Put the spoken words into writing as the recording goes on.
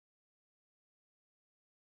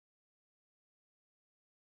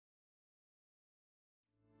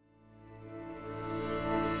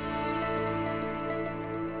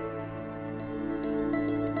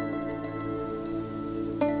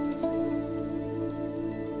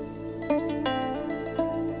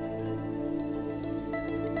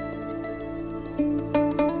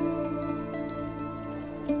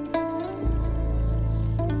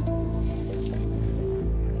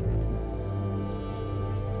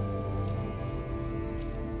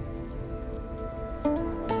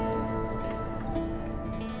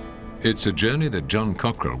It's a journey that John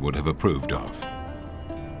Cockerill would have approved of.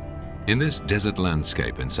 In this desert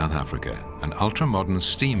landscape in South Africa, an ultra-modern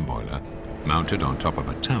steam boiler mounted on top of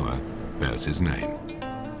a tower bears his name.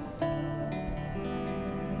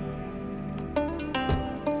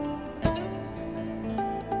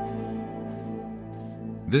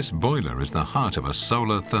 This boiler is the heart of a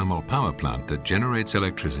solar thermal power plant that generates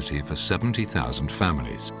electricity for 70,000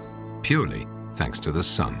 families, purely thanks to the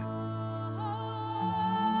sun.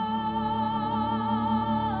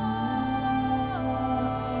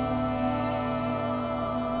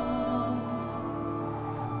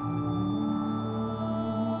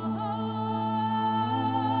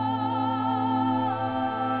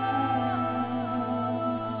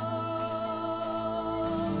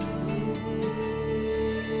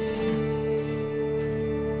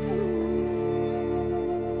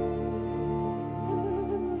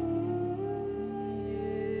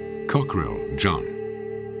 Cockerill, John,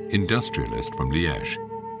 industrialist from Liège,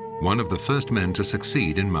 one of the first men to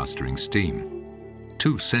succeed in mastering steam,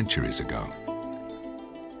 2 centuries ago.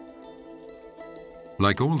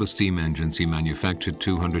 Like all the steam engines he manufactured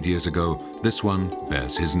 200 years ago, this one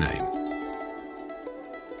bears his name.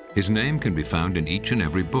 His name can be found in each and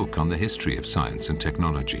every book on the history of science and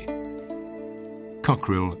technology.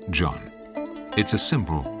 Cockerill, John. It's a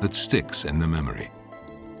symbol that sticks in the memory.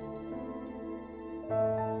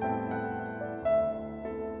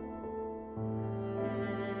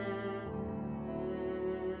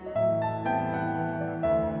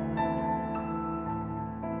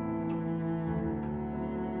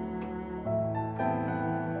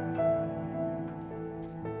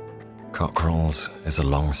 Cockerill's is a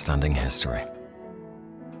long-standing history.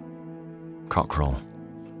 Cockerill,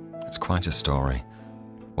 it's quite a story,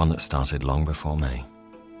 one that started long before me.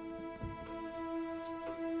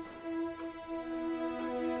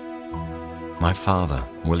 My father,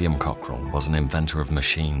 William Cockerill, was an inventor of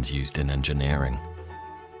machines used in engineering.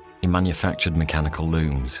 He manufactured mechanical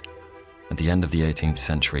looms. At the end of the 18th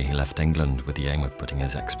century, he left England with the aim of putting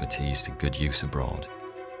his expertise to good use abroad.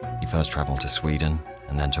 He first travelled to Sweden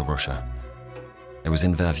and then to Russia. It was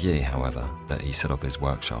in Verviers, however, that he set up his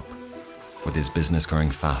workshop. With his business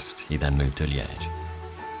growing fast, he then moved to Liège.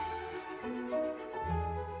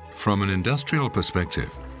 From an industrial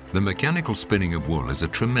perspective, the mechanical spinning of wool is a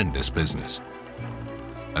tremendous business.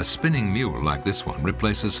 A spinning mule like this one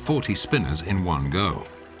replaces 40 spinners in one go.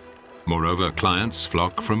 Moreover, clients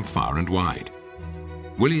flock from far and wide.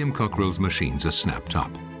 William Cockerill's machines are snapped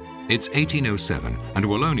up. It's 1807 and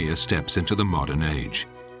Wallonia steps into the modern age.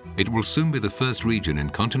 It will soon be the first region in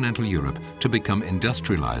continental Europe to become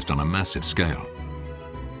industrialized on a massive scale.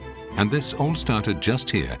 And this all started just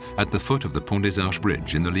here at the foot of the Pont des Arches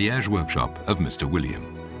Bridge in the Liège workshop of Mr.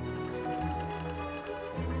 William.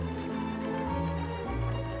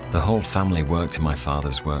 The whole family worked in my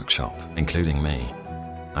father's workshop, including me.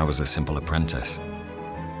 I was a simple apprentice.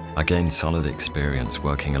 I gained solid experience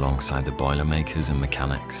working alongside the boilermakers and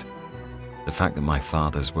mechanics. The fact that my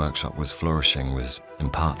father's workshop was flourishing was in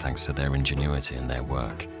part thanks to their ingenuity and their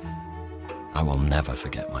work. I will never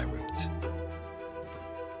forget my roots.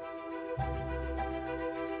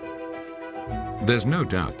 There's no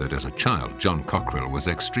doubt that as a child, John Cockerill was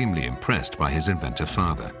extremely impressed by his inventive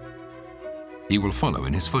father. He will follow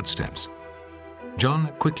in his footsteps.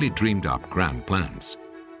 John quickly dreamed up grand plans.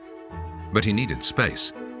 But he needed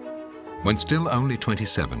space. When still only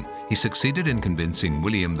 27, he succeeded in convincing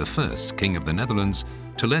William I, King of the Netherlands,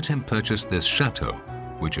 to let him purchase this chateau,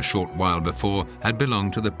 which a short while before had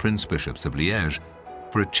belonged to the Prince Bishops of Liège,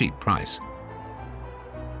 for a cheap price.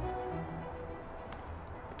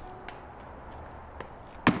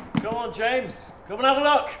 Come on, James. Come and have a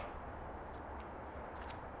look.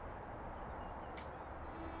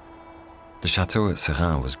 The chateau at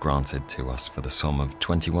Serin was granted to us for the sum of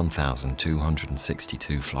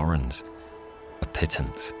 21,262 florins, a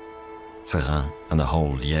pittance. Serin and the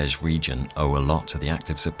whole Liège region owe a lot to the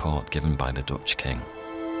active support given by the Dutch king.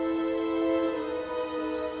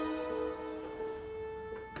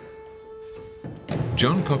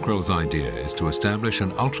 John Cockerill's idea is to establish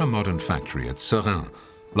an ultra-modern factory at Serin,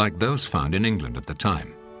 like those found in England at the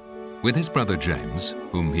time. With his brother James,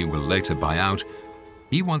 whom he will later buy out,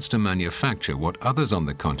 he wants to manufacture what others on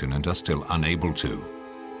the continent are still unable to: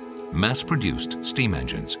 mass-produced steam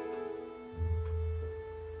engines.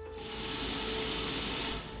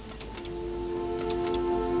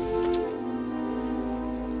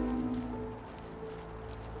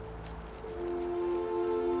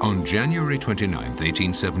 On January 29,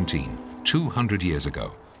 1817, 200 years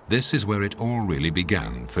ago, this is where it all really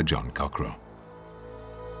began for John Cockerill.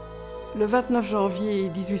 Le 29 janvier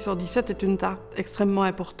 1817 est une date extrêmement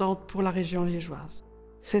importante pour la région liégeoise.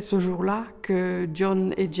 C'est ce jour-là que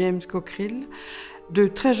John et James Cockerill, deux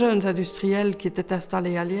très jeunes industriels qui étaient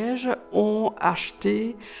installés à Liège, ont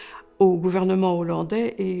acheté au gouvernement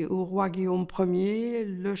hollandais et au roi Guillaume Ier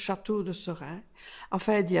le château de Seraing,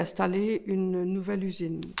 afin d'y installer une nouvelle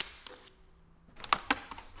usine.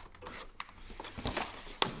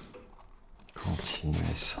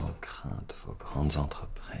 Continuez sans crainte vos grandes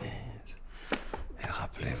entreprises. Et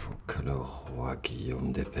rappelez-vous que le roi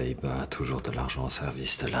Guillaume des Pays-Bas a toujours de l'argent au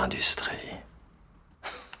service de l'industrie.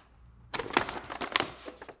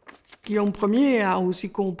 Guillaume Ier a aussi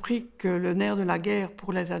compris que le nerf de la guerre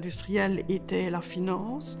pour les industriels était la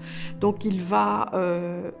finance. Donc il va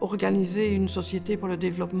organiser une société pour le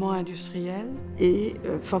développement industriel et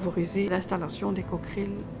favoriser l'installation des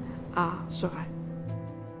Cockerill à Seraing.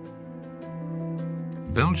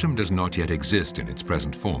 Belgium does not yet exist in its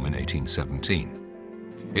present form in 1817.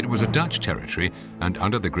 It was a Dutch territory and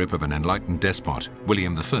under the grip of an enlightened despot,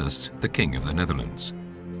 William I, the King of the Netherlands.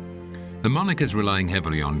 The monarch is relying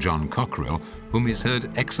heavily on John Cockerill, whom he's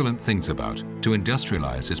heard excellent things about, to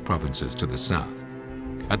industrialize his provinces to the south.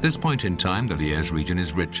 At this point in time, the Liège region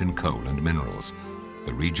is rich in coal and minerals.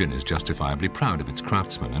 The region is justifiably proud of its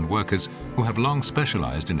craftsmen and workers who have long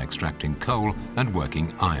specialized in extracting coal and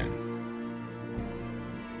working iron.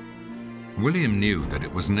 William knew that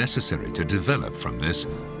it was necessary to develop from this,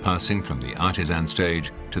 passing from the artisan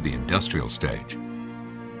stage to the industrial stage.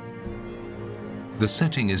 The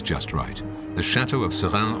setting is just right. The chateau of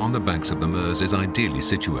Seraing on the banks of the Meuse is ideally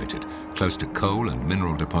situated, close to coal and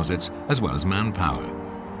mineral deposits as well as manpower.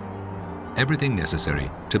 Everything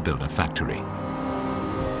necessary to build a factory.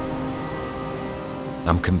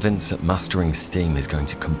 I'm convinced that mastering steam is going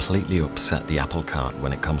to completely upset the apple cart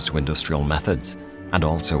when it comes to industrial methods and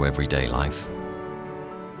also everyday life.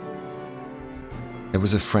 It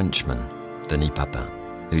was a Frenchman, Denis Papin,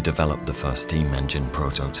 who developed the first steam engine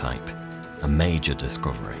prototype, a major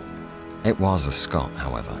discovery. It was a Scot,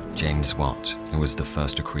 however, James Watt, who was the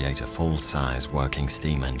first to create a full-size working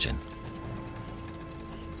steam engine.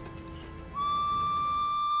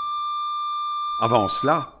 Avant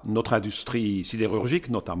cela, notre industrie sidérurgique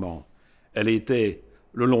notamment, elle était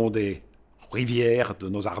le long des rivières de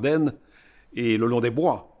nos Ardennes et le long des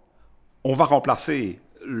bois. On va remplacer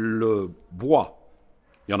le bois,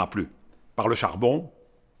 il n'y en a plus, par le charbon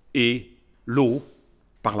et l'eau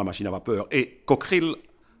par la machine à vapeur. Et Cockerill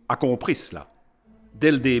a compris cela.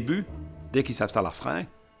 Dès le début, dès qu'il s'installe à Seraing,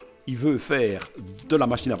 il veut faire de la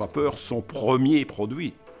machine à vapeur son premier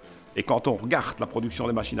produit. Et quand on regarde la production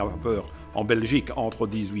des machines à vapeur en Belgique entre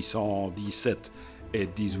 1817 et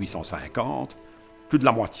 1850, plus de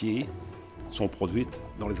la moitié sont produites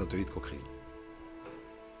dans les ateliers de Cockerill.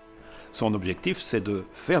 Son objectif, c'est de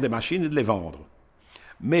faire des machines et de les vendre.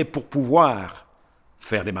 Mais pour pouvoir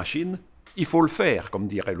faire des machines, il faut le faire, comme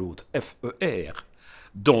dirait l'autre, F-E-R.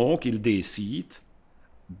 Donc, il décide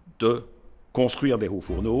de construire des hauts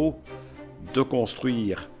fourneaux, de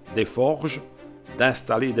construire des forges,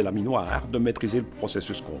 d'installer des laminoirs, de maîtriser le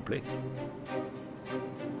processus complet.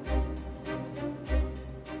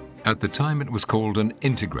 At the time, it was called an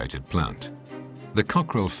integrated plant. The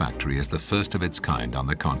Cockerill factory is the first of its kind on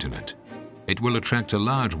the continent. It will attract a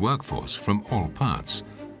large workforce from all parts,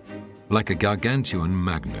 like a gargantuan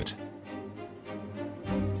magnet.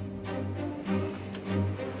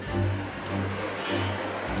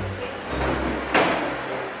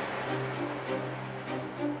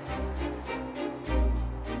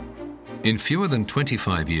 In fewer than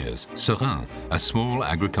 25 years, Seraing, a small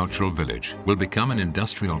agricultural village, will become an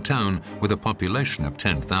industrial town with a population of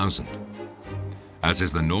 10,000. As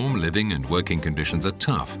is the norm, living and working conditions are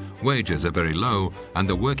tough, wages are very low, and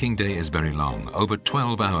the working day is very long, over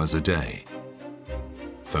 12 hours a day.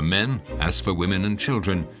 For men, as for women and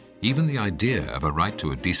children, even the idea of a right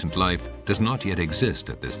to a decent life does not yet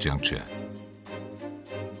exist at this juncture.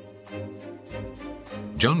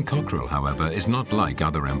 John Cockerill, however, is not like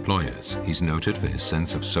other employers. He's noted for his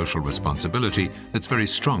sense of social responsibility that's very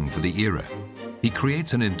strong for the era. He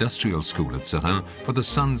creates an industrial school at Seraing for the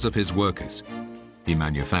sons of his workers. He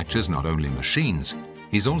manufactures not only machines,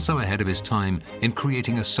 he's also ahead of his time in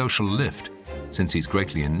creating a social lift, since he's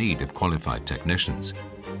greatly in need of qualified technicians.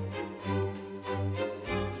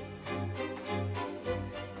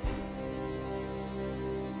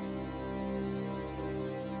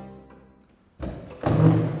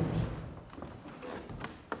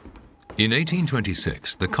 In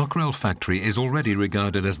 1826, the Cockerill factory is already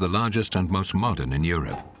regarded as the largest and most modern in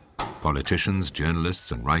Europe. Politicians,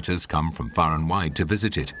 journalists and writers come from far and wide to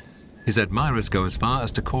visit it. His admirers go as far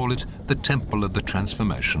as to call it the temple of the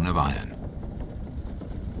transformation of iron.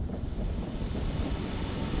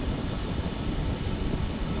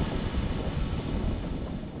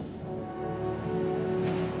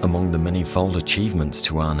 Among the manifold achievements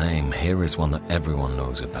to our name, here is one that everyone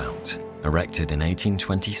knows about. Erected in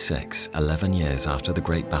 1826, 11 years after the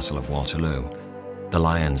Great Battle of Waterloo, the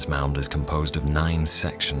Lion's Mound is composed of 9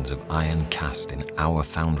 sections of iron cast in our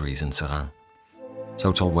foundries in Seraing.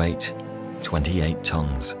 Total weight, 28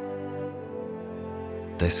 tons.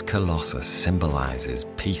 This colossus symbolizes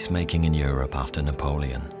peacemaking in Europe after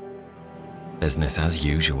Napoleon. Business as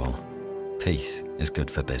usual. Peace is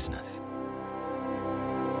good for business.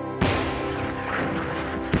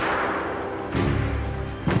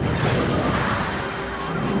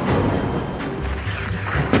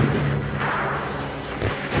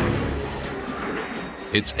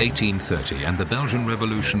 It's 1830 and the Belgian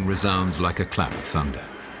Revolution resounds like a clap of thunder.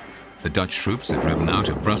 The Dutch troops are driven out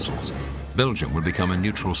of Brussels. Belgium will become a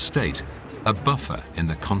neutral state, a buffer in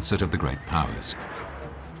the concert of the great powers.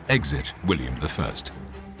 Exit William I.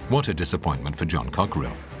 What a disappointment for John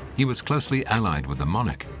Cockerill. He was closely allied with the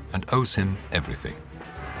monarch and owes him everything.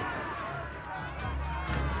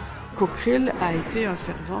 Cockerill a été un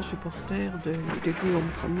fervent supporter de Guillaume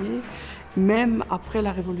Ier, même après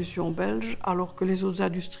la Révolution belge, alors que les autres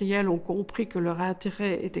industriels ont compris que leur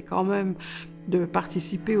intérêt était quand même de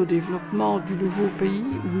participer au développement du nouveau pays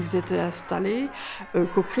où ils étaient installés.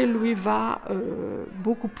 Cockerill, lui, va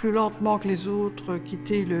beaucoup plus lentement que les autres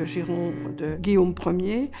quitter le giron de Guillaume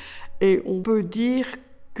Ier, et on peut dire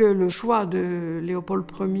que le choix de Léopold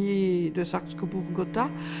Ier de Saxe-Cobourg-Gotha,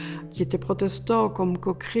 qui était protestant comme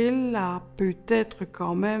Cockerill, a peut-être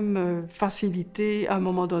quand même facilité à un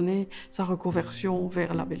moment donné sa reconversion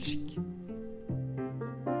vers la Belgique.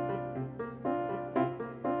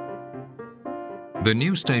 The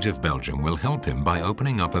new state of Belgium will help him by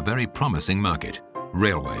opening up a very promising market,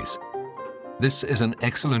 railways. This is an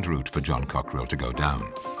excellent route for John Cockerill to go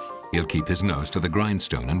down. He'll keep his nose to the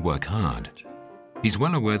grindstone and work hard. He's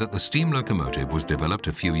well aware that the steam locomotive was developed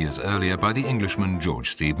a few years earlier by the Englishman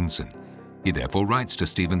George Stephenson. He therefore writes to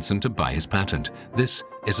Stephenson to buy his patent. This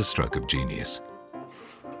is a stroke of genius.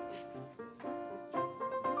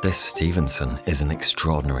 This Stephenson is an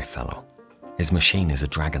extraordinary fellow. His machine is a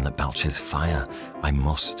dragon that belches fire. I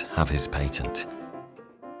must have his patent.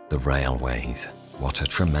 The railways. What a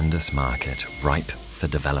tremendous market, ripe for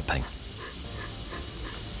developing.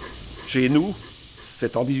 Chez nous,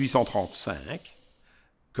 c'est en 1835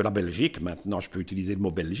 que la Belgique, maintenant je peux utiliser le mot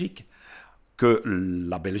Belgique, que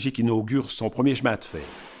la Belgique inaugure son premier chemin de fer.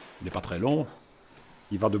 Il n'est pas très long,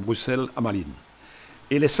 il va de Bruxelles à Malines.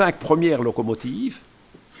 Et les 5 premières locomotives,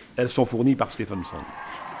 elles sont fournies par Stephenson.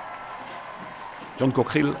 John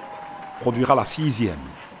Cockerill produira la 6e.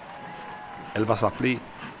 Elle va s'appeler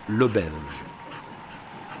Le Belge.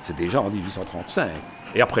 C'est déjà en 1835.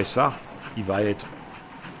 Et après ça, il va être,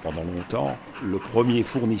 pendant longtemps, le premier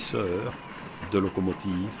fournisseur de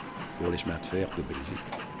locomotives pour les chemins de fer de Belgique.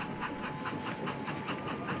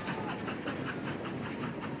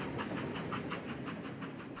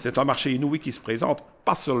 C'est un marché inouï qui se présente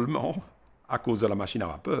pas seulement à cause de la machine à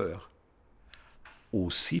vapeur,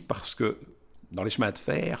 aussi parce que dans les chemins de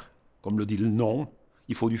fer, comme le dit le nom,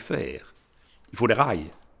 il faut du fer, il faut des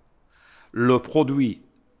rails. Le produit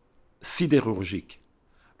sidérurgique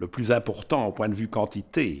le plus important au point de vue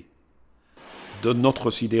quantité de notre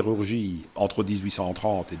sidérurgie entre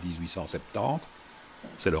 1830 et 1870,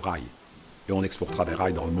 c'est le rail. Et on exportera des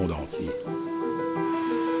rails dans le monde entier.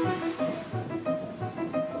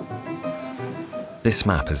 This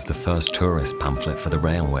map is the first tourist pamphlet for the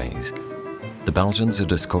railways. The Belgians are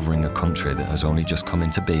discovering a country that has only just come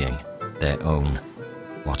into being, their own.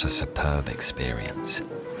 What a superb experience.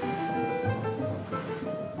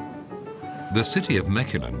 The city of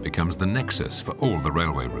Mechelen becomes the nexus for all the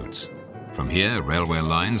railway routes. From here, railway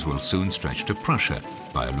lines will soon stretch to Prussia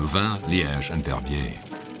via Louvain, Liège and Verviers.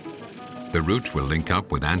 The route will link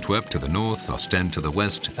up with Antwerp to the north, Ostend to the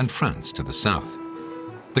west and France to the south.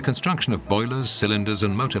 The construction of boilers, cylinders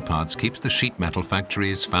and motor parts keeps the sheet metal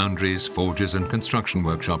factories, foundries, forges and construction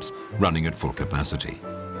workshops running at full capacity.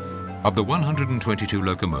 Of the 122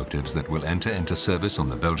 locomotives that will enter into service on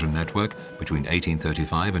the Belgian network between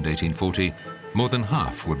 1835 and 1840, more than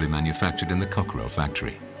half will be manufactured in the Cockerill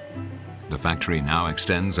factory. The factory now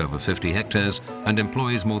extends over 50 hectares and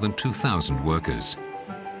employs more than 2,000 workers.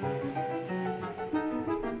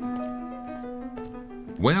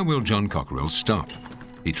 Where will John Cockerill stop?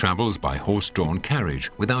 He travels by horse-drawn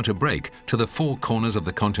carriage without a break to the four corners of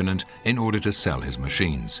the continent in order to sell his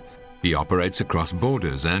machines. He operates across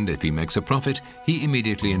borders and, if he makes a profit, he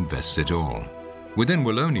immediately invests it all. Within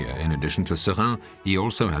Wallonia, in addition to Serein, he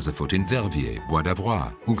also has a foot in Verviers, Bois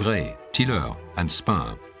d'Avroy, Ougré, Tilleur and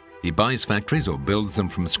Spa. He buys factories or builds them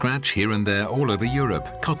from scratch here and there all over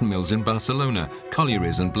Europe, cotton mills in Barcelona,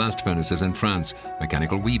 collieries and blast furnaces in France,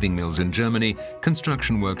 mechanical weaving mills in Germany,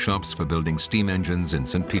 construction workshops for building steam engines in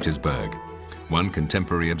St. Petersburg. One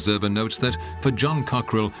contemporary observer notes that, for John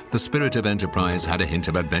Cockerill, the spirit of enterprise had a hint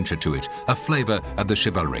of adventure to it, a flavour of the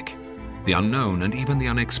chivalric. The unknown and even the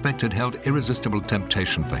unexpected held irresistible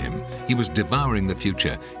temptation for him. He was devouring the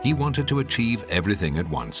future. He wanted to achieve everything at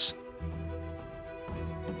once.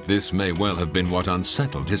 This may well have been what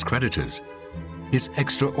unsettled his creditors. His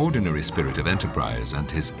extraordinary spirit of enterprise and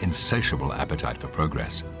his insatiable appetite for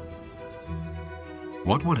progress.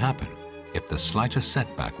 What would happen if the slightest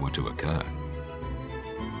setback were to occur?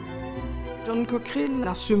 John Cockerill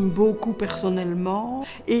l'assume beaucoup personnellement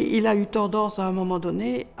et il a eu tendance à un moment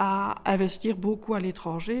donné à investir beaucoup à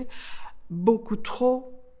l'étranger, beaucoup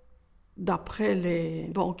trop d'après les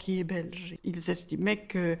banquiers belges. Ils estimaient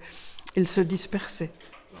qu'il se dispersait.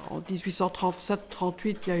 En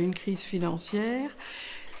 1837-38, il y a eu une crise financière.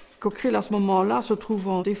 Cockerill, à ce moment-là, se trouve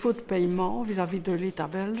en défaut de paiement vis-à-vis de l'État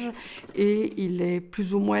belge et il est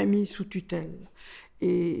plus ou moins mis sous tutelle.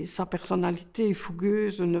 Et sa personnalité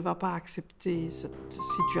fougueuse ne va pas accepter cette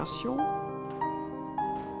situation.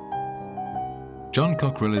 John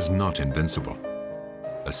Cockerill is not invincible.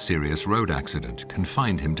 A serious road accident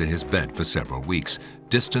confined him to his bed for several weeks,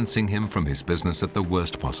 distancing him from his business at the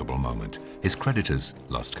worst possible moment. His creditors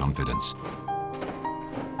lost confidence.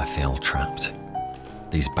 I feel trapped.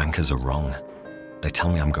 These bankers are wrong. They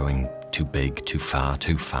tell me I'm going too big, too far,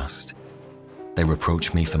 too fast. They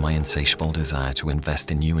reproach me for my insatiable desire to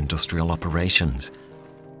invest in new industrial operations.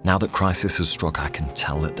 Now that crisis has struck, I can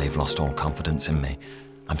tell that they've lost all confidence in me.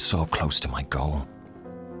 I'm so close to my goal.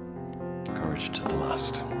 Courage to the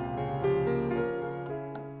last.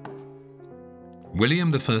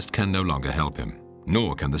 William I can no longer help him,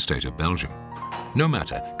 nor can the state of Belgium. No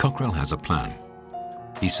matter, Cockerill has a plan.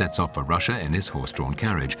 He sets off for Russia in his horse-drawn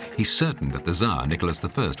carriage. He's certain that the Tsar, Nicholas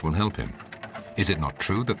I, will help him. Is it not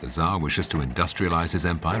true that the Tsar wishes to industrialize his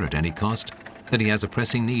empire at any cost? That he has a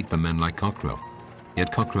pressing need for men like Cockerill?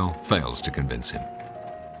 Yet Cockerill fails to convince him.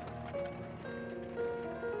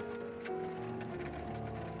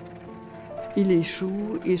 Il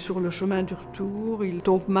échoue et sur le chemin du retour, il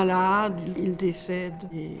tombe malade, il décède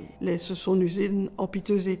et laisse son usine en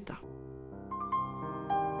piteux état.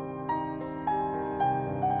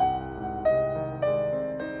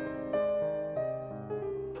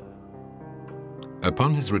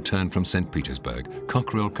 Upon his return from St. Petersburg,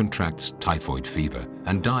 Cockerill contracts typhoid fever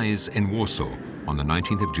and dies in Warsaw on the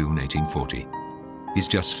 19th of June 1840. He's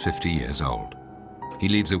just 50 years old. He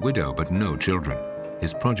leaves a widow but no children.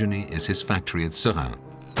 His progeny is his factory at Serein,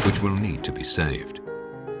 which will need to be saved.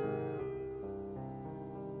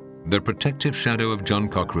 The protective shadow of John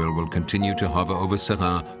Cockerill will continue to hover over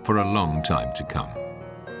Serein for a long time to come.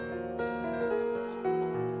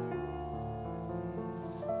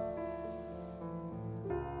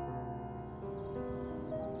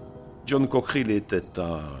 John Cockerill était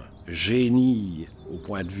un génie au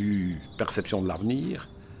point de vue perception de l'avenir.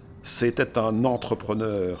 C'était un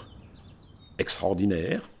entrepreneur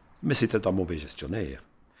extraordinaire, mais c'était un mauvais gestionnaire.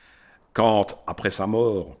 Quand, après sa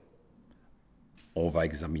mort, on va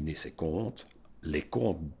examiner ses comptes, les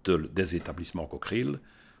comptes des établissements Cockerill,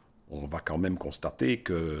 on va quand même constater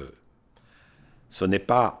que ce n'est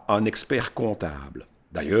pas un expert comptable.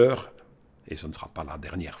 D'ailleurs, et ce ne sera pas la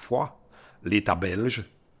dernière fois, l'État belge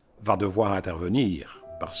va devoir intervenir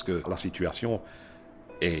parce que la situation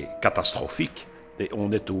est catastrophique et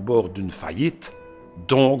on est au bord d'une faillite,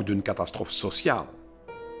 donc d'une catastrophe sociale.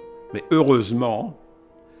 Mais heureusement,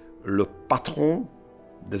 le patron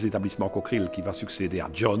des établissements Cockerill qui va succéder à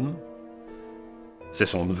John, c'est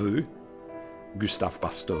son neveu, Gustave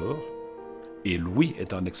Pastor, et lui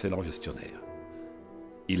est un excellent gestionnaire.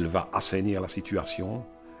 Il va assainir la situation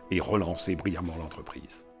et relancer brillamment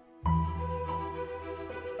l'entreprise.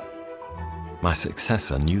 My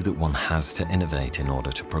successor knew that one has to innovate in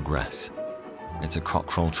order to progress. It's a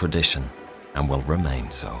Cockerill tradition and will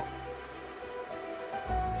remain so.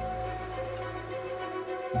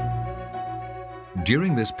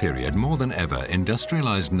 During this period, more than ever,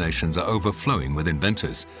 industrialized nations are overflowing with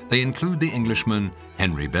inventors. They include the Englishman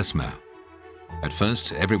Henry Bessemer. At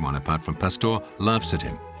first, everyone apart from Pasteur laughs at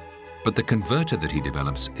him. But the converter that he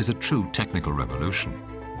develops is a true technical revolution.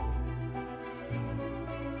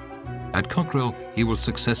 At Cockerill, he will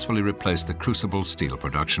successfully replace the crucible steel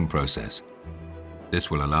production process.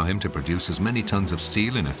 This will allow him to produce as many tons of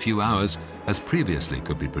steel in a few hours as previously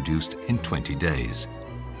could be produced in 20 days.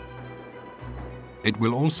 It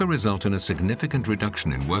will also result in a significant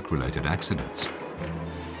reduction in work-related accidents.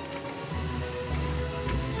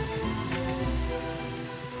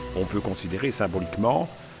 On peut considérer symboliquement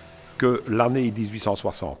que l'année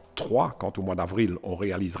 1863, quand au mois d'avril on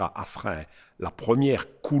réalisera à Seraing la première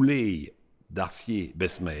coulée d'acier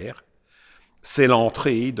Bessemer, c'est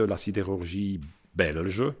l'entrée de la sidérurgie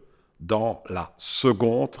belge dans la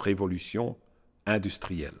seconde révolution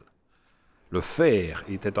industrielle. Le fer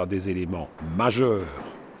était un des éléments majeurs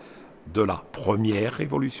de la première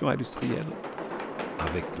révolution industrielle,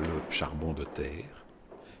 avec le charbon de terre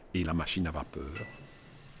et la machine à vapeur.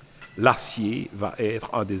 L'acier va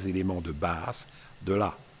être un des éléments de base de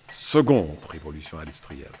la seconde révolution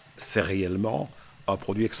industrielle. C'est réellement un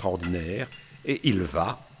produit extraordinaire et il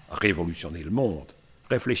va révolutionner le monde.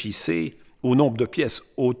 Réfléchissez au nombre de pièces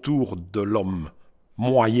autour de l'homme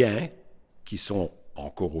moyen qui sont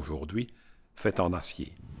encore aujourd'hui faites en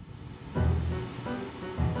acier.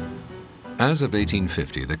 As of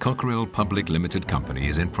 1850, the Cockerill Public Limited Company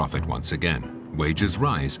is in profit once again. Wages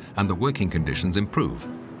rise and the working conditions improve,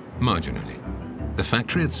 marginally. The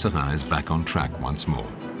factory at Seraing is back on track once more.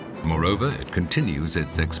 Moreover, it continues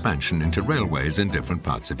its expansion into railways in different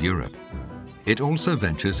parts of Europe. It also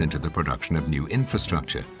ventures into the production of new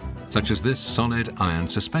infrastructure, such as this solid iron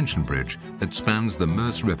suspension bridge that spans the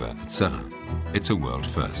Meuse River at Seraing. It's a world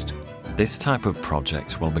first. This type of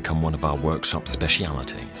project will become one of our workshop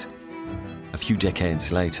specialities. A few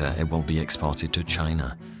decades later, it will be exported to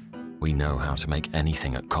China. We know how to make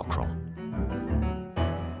anything at Cockerill.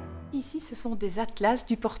 Ici, ce sont des atlas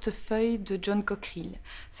du portefeuille de John Cockerill.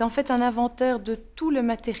 C'est en fait un inventaire de tout le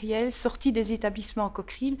matériel sorti des établissements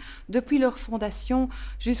Cockerill depuis leur fondation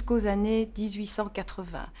jusqu'aux années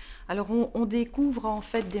 1880. Alors on découvre en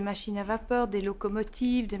fait des machines à vapeur, des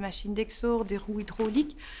locomotives, des machines d'exor, des roues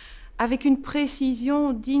hydrauliques, avec une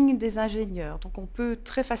précision digne des ingénieurs. Donc on peut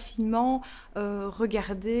très facilement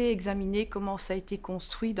regarder, examiner comment ça a été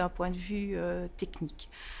construit d'un point de vue technique.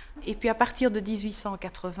 Et puis à partir de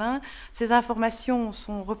 1880, ces informations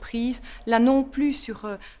sont reprises, là non plus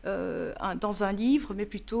dans un livre, mais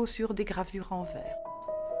plutôt sur des gravures en verre.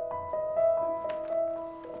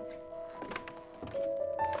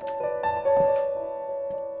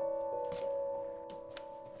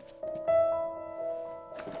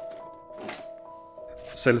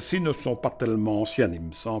 Celles-ci ne sont pas tellement anciennes, il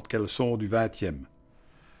me semble qu'elles sont du XXe.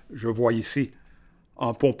 Je vois ici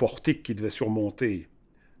un pont portique qui devait surmonter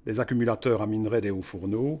les accumulateurs à minerais des hauts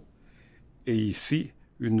fourneaux, et ici,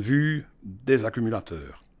 une vue des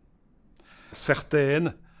accumulateurs.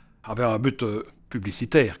 Certaines avaient un but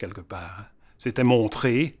publicitaire quelque part. C'était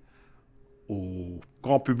montrer au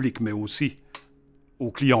grand public, mais aussi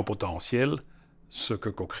aux clients potentiels, ce que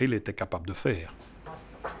Cockerill était capable de faire.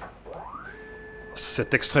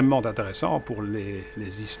 C'est extrêmement intéressant pour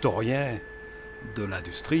les historiens de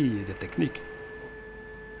l'industrie et des techniques.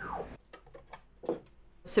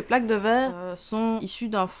 Ces plaques de verre sont issues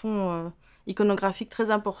d'un fonds iconographique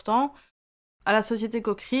très important. À la société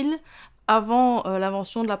Cockerill, avant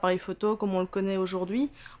l'invention de l'appareil photo comme on le connaît aujourd'hui,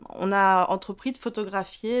 on a entrepris de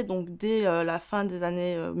photographier donc dès la fin des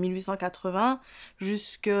années 1880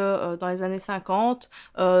 jusque dans les années 50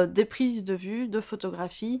 des prises de vue, de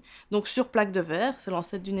photographies, donc sur plaques de verre, c'est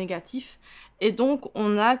l'ancêtre du négatif. Et donc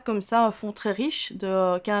on a comme ça un fonds très riche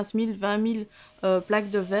de 15 000, 20 000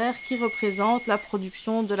 plaques de verre qui représentent la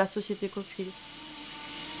production de la société Cockerill.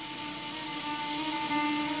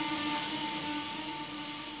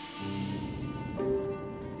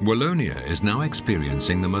 Wallonia is now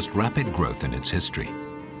experiencing the most rapid growth in its history.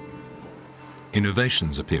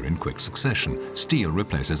 Innovations appear in quick succession. Steel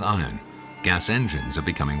replaces iron. Gas engines are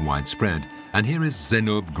becoming widespread, and here is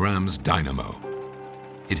Zenob Graham's dynamo.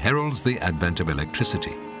 It heralds the advent of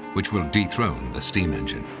electricity, which will dethrone the steam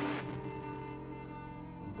engine.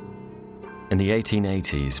 In the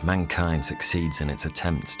 1880s, mankind succeeds in its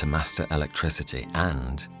attempts to master electricity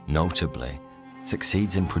and, notably,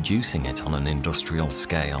 succeeds in producing it on an industrial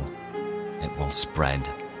scale. It will spread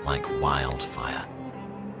like wildfire.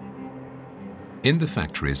 In the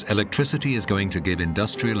factories, electricity is going to give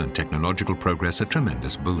industrial and technological progress a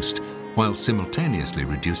tremendous boost, while simultaneously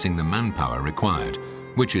reducing the manpower required,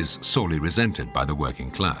 which is sorely resented by the working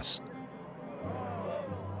class.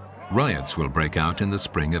 Riots will break out in the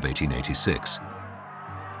spring of 1886.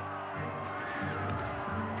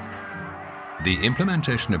 The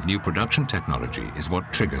implementation of new production technology is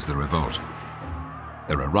what triggers the revolt.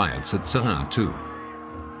 There are riots at Seraing too.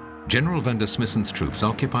 General van der Smissen's troops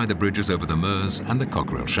occupy the bridges over the Meuse and the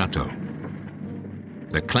Cockerill Chateau.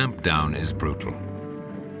 The clampdown is brutal.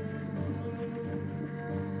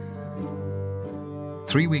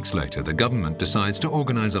 3 weeks later, the government decides to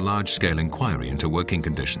organize a large-scale inquiry into working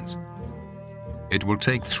conditions. It will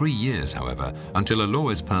take 3 years, however, until a law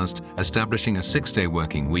is passed establishing a 6-day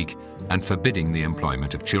working week and forbidding the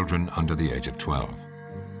employment of children under the age of 12.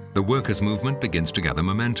 The workers' movement begins to gather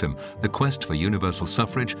momentum. The quest for universal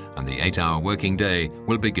suffrage and the 8-hour working day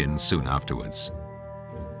will begin soon afterwards.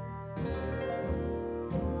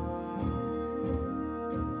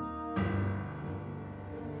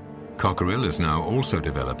 Cockerill is now also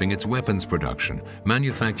developing its weapons production,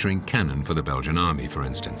 manufacturing cannon for the Belgian army, for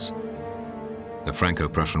instance. The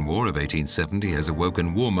Franco-Prussian War of 1870 has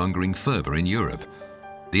awoken warmongering fervor in Europe.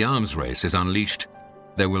 The arms race is unleashed.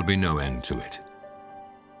 There will be no end to it.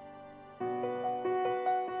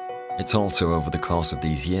 It's also over the course of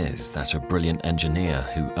these years that a brilliant engineer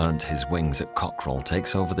who earned his wings at Cockerill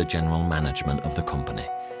takes over the general management of the company.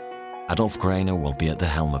 Adolf Greiner will be at the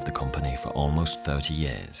helm of the company for almost 30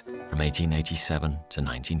 years, from 1887 to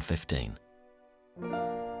 1915.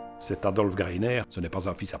 Cet Adolf Greiner, ce n'est pas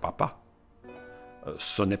un fils à papa.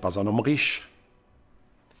 Ce n'est pas un homme riche.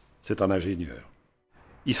 C'est un ingénieur.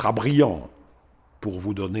 Il sera brillant. Pour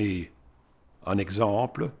vous donner un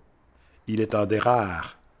exemple, il est un des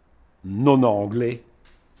rares non-anglais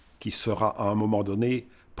qui sera à un moment donné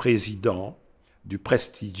président du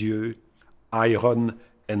prestigieux Iron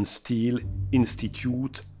and Steel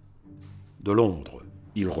Institute de Londres.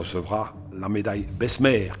 Il recevra la médaille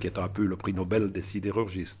Bessemer, qui est un peu le prix Nobel des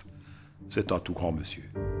sidérurgistes. C'est un tout grand monsieur.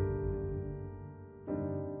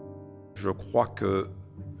 Je crois que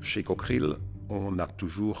chez Cockerill, on a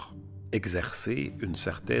toujours exercer une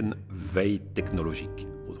certaine veille technologique.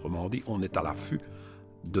 Autrement dit, on est à l'affût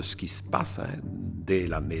de ce qui se passe dès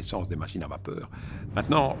la naissance des machines à vapeur.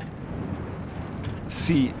 Maintenant,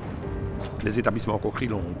 si les établissements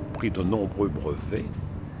Cockerill ont pris de nombreux brevets,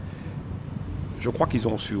 je crois qu'ils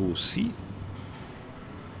ont su aussi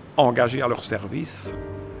engager à leur service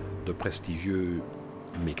de prestigieux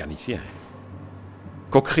mécaniciens.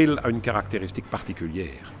 Cockerill a une caractéristique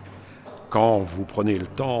particulière. Quand vous prenez le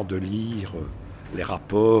temps de lire les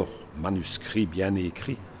rapports manuscrits bien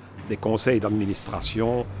écrits des conseils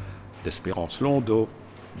d'administration d'Espérance Londeau,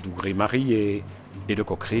 d'Ougré-Marié et de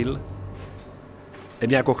Cockerill, eh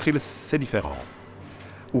bien Cockerill c'est différent.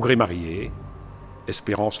 Ougré-Marié,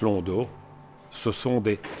 Espérance Londeau, ce sont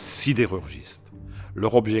des sidérurgistes.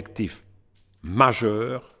 Leur objectif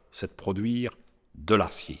majeur, c'est de produire de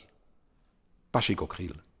l'acier. Pas chez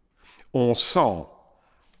Cockerill. On sent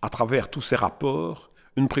à travers tous ces rapports,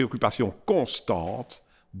 une préoccupation constante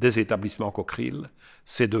des établissements Cockerill,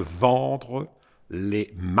 c'est de vendre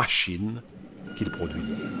les machines qu'ils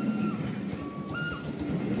produisent.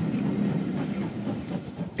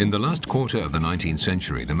 In the last quarter of the 19th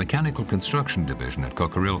century, the Mechanical Construction Division at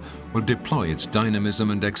Cockerill will deploy its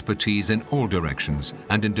dynamism and expertise in all directions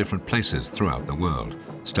and in different places throughout the world,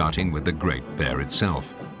 starting with the Great Bear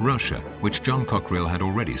itself, Russia, which John Cockerill had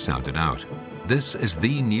already sounded out. This is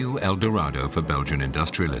the new El Dorado for Belgian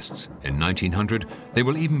industrialists. In 1900, they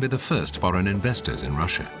will even be the first foreign investors in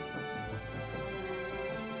Russia.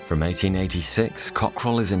 From 1886,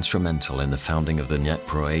 Cockerill is instrumental in the founding of the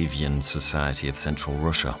Dnieproavian Society of Central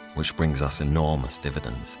Russia, which brings us enormous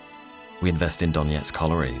dividends. We invest in Donetsk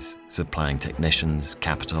collieries, supplying technicians,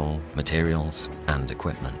 capital, materials, and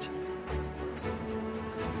equipment.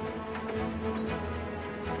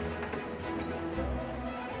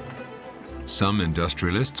 Some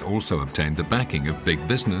industrialists also obtained the backing of big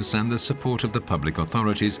business and the support of the public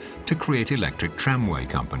authorities to create electric tramway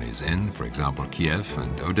companies in, for example, Kiev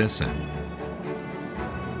and Odessa.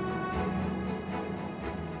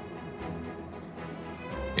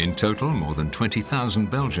 In total, more than 20,000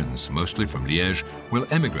 Belgians, mostly from Liège, will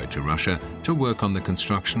emigrate to Russia to work on the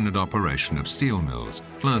construction and operation of steel mills,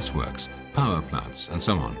 glassworks, power plants, and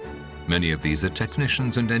so on. Many of these are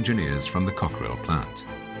technicians and engineers from the Cockerill plant.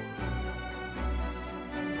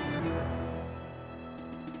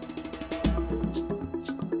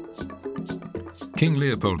 King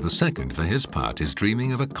Leopold II, for his part, is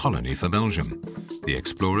dreaming of a colony for Belgium. The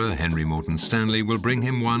explorer Henry Morton Stanley will bring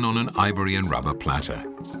him one on an ivory and rubber platter.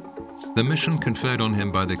 The mission conferred on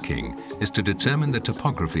him by the king is to determine the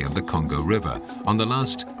topography of the Congo River on the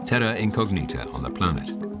last terra incognita on the planet.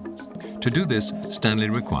 To do this, Stanley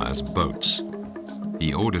requires boats.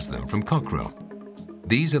 He orders them from Cockerill.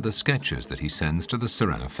 These are the sketches that he sends to the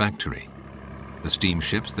Seraing factory, the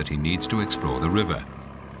steamships that he needs to explore the river.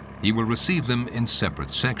 He will receive them in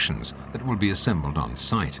separate sections that will be assembled on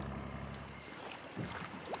site.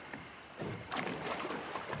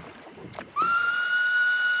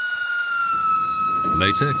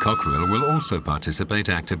 Later, Cockerill will also participate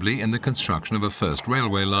actively in the construction of a first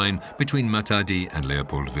railway line between Matadi and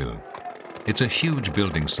Leopoldville. It's a huge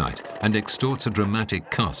building site and extorts a dramatic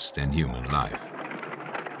cost in human life.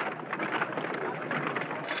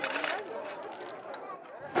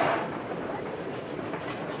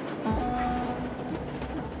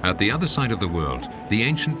 At the other side of the world, the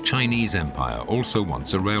ancient Chinese Empire also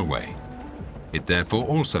wants a railway. It therefore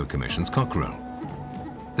also commissions Cockerill.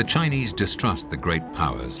 The Chinese distrust the great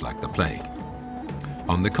powers like the plague.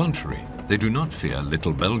 On the contrary, they do not fear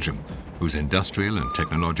Little Belgium, whose industrial and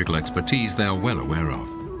technological expertise they are well aware of.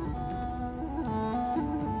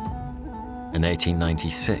 In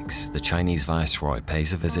 1896, the Chinese viceroy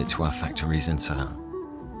pays a visit to our factories in Seraing.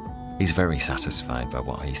 He's very satisfied by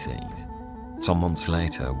what he sees. Some months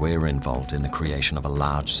later, we're involved in the creation of a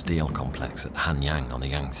large steel complex at Hanyang on the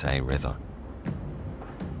Yangtze River.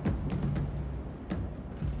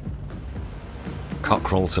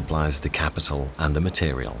 Cockerill supplies the capital and the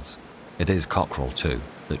materials. It is Cockerill, too,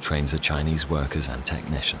 that trains the Chinese workers and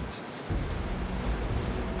technicians.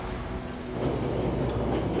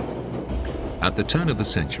 At the turn of the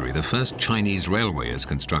century, the first Chinese railway is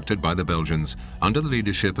constructed by the Belgians under the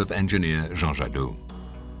leadership of engineer Jean Jadot.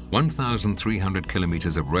 1,300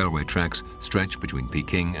 kilometers of railway tracks stretch between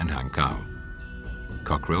Peking and Hankow.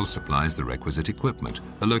 Cockerill supplies the requisite equipment,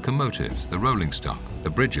 the locomotives, the rolling stock, the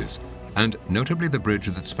bridges, and notably the bridge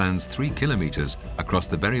that spans 3 kilometers across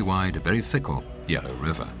the very wide, very fickle Yellow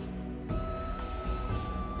River.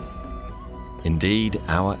 Indeed,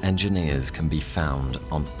 our engineers can be found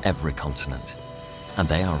on every continent, and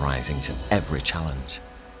they are rising to every challenge.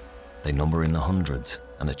 They number in the hundreds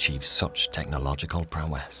and achieve such technological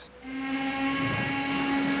prowess.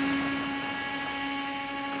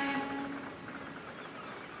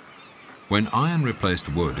 When iron replaced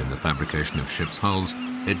wood in the fabrication of ships' hulls,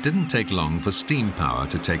 it didn't take long for steam power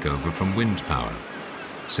to take over from wind power.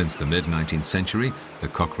 Since the mid-19th century, the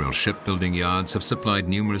Cockerill shipbuilding yards have supplied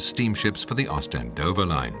numerous steamships for the Ostend-Dover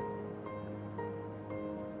line.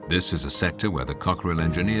 This is a sector where the Cockerill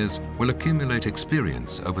engineers will accumulate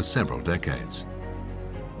experience over several decades.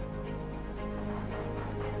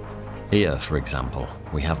 Here, for example,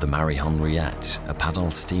 we have the Marie Henriette, a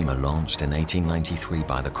paddle steamer launched in 1893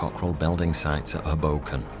 by the Cockerill building sites at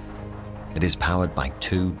Hoboken. It is powered by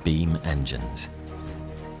 2 beam engines.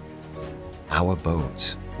 Our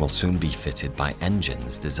boat will soon be fitted by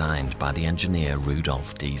engines designed by the engineer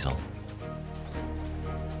Rudolf Diesel.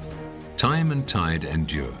 Time and tide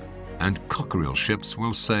endure, and Cockerill ships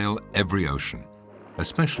will sail every ocean,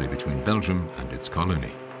 especially between Belgium and its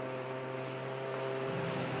colony.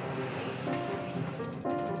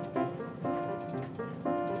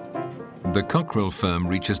 The Cockerill firm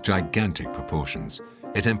reaches gigantic proportions.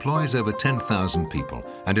 It employs over 10,000 people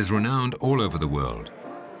and is renowned all over the world.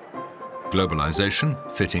 Globalization,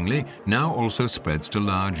 fittingly, now also spreads to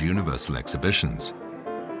large universal exhibitions.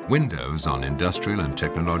 Windows on industrial and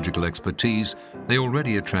technological expertise, they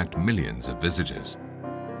already attract millions of visitors.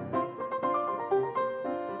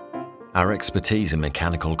 Our expertise in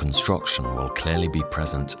mechanical construction will clearly be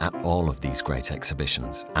present at all of these great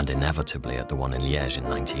exhibitions, and inevitably at the one in Liège in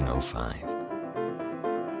 1905.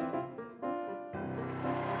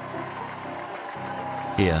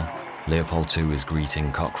 Here, Leopold II is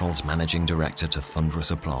greeting Cockerill's managing director to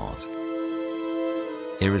thunderous applause.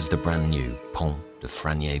 Here is the brand new Pont de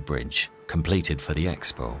Franier Bridge, completed for the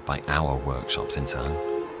Expo by our workshops in Seraing.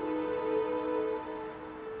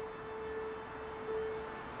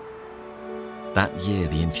 That year,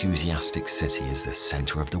 the enthusiastic city is the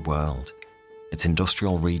center of the world. Its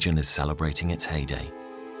industrial region is celebrating its heyday.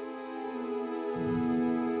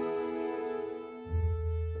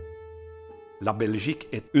 La Belgique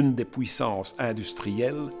est une des puissances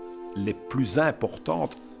industrielles les plus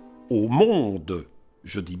importantes au monde.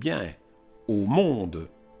 Je dis bien au monde.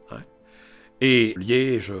 Hein? Et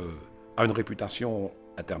Liège a une réputation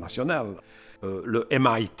internationale. Le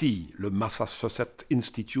MIT, le Massachusetts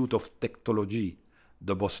Institute of Technology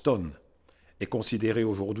de Boston, est considéré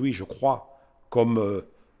aujourd'hui, je crois, comme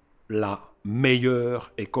la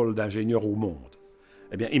meilleure école d'ingénieurs au monde.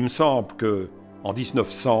 Eh bien, il me semble qu'en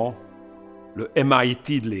 1900, le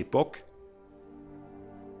MIT de l'époque,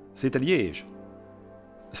 c'était Liège.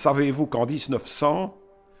 Savez-vous qu'en 1900,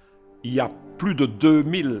 il y a plus de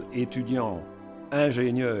 2000 étudiants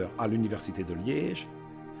ingénieurs à l'université de Liège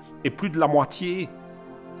et plus de la moitié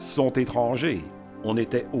sont étrangers. On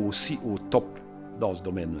était aussi au top dans ce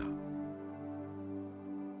domaine-là.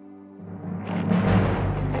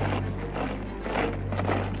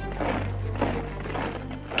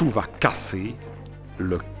 Tout va casser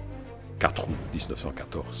le 4 août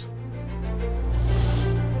 1914.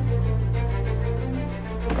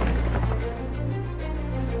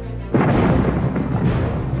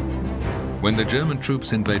 When the German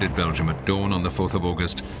troops invaded Belgium at dawn on the 4th of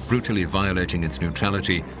August, brutally violating its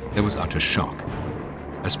neutrality, there was utter shock.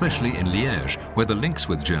 Especially in Liège, where the links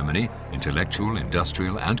with Germany, intellectual,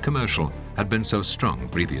 industrial and commercial, had been so strong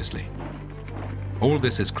previously. All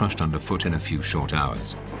this is crushed underfoot in a few short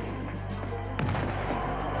hours.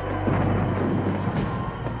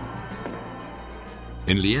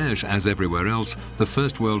 In Liège, as everywhere else, the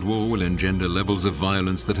First World War will engender levels of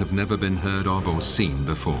violence that have never been heard of or seen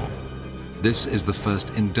before. This is the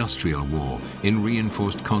first industrial war in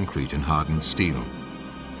reinforced concrete and hardened steel.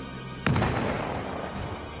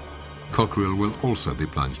 Cockerill will also be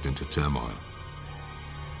plunged into turmoil.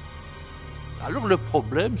 Alors le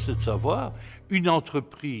problème, c'est de savoir, une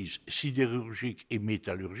entreprise sidérurgique et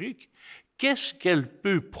métallurgique, qu'est-ce qu'elle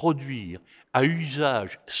peut produire à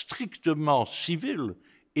usage strictement civil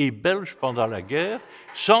et belge pendant la guerre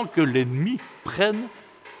sans que l'ennemi prenne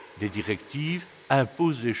des directives,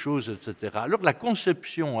 impose des choses, etc. Alors la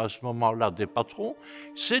conception à ce moment-là des patrons,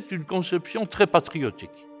 c'est une conception très patriotique.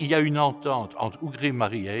 Il y a une entente entre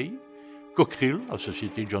Ougré-Mariey, Cockerill, la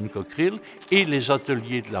société John Cockerill, et les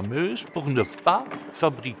ateliers de la Meuse pour ne pas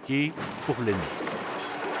fabriquer pour l'ennemi.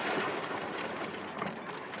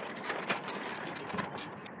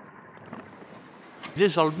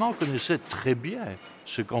 Les Allemands connaissaient très bien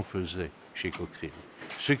ce qu'on faisait chez Cockerill,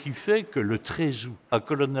 ce qui fait que le 13 août, un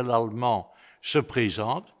colonel allemand se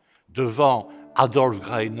présente devant Adolf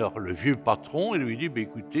Greiner, le vieux patron, et lui dit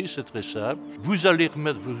écoutez, c'est très simple, vous allez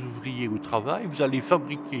remettre vos ouvriers au travail, vous allez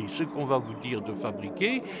fabriquer ce qu'on va vous dire de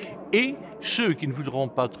fabriquer, et ceux qui ne voudront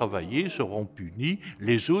pas travailler seront punis,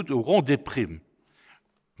 les autres auront des primes.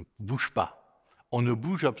 On ne bouge pas. On ne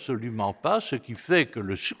bouge absolument pas, ce qui fait que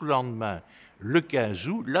le surlendemain, le 15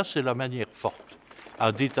 août, là c'est la manière forte.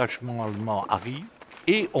 Un détachement allemand arrive,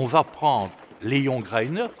 et on va prendre Léon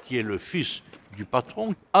Greiner, qui est le fils du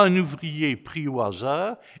patron, un ouvrier pris au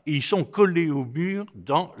hasard, et ils sont collés au mur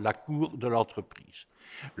dans la cour de l'entreprise.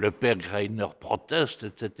 Le père Greiner proteste,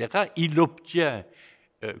 etc. Il obtient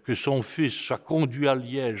que son fils soit conduit à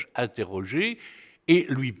Liège, interrogé, et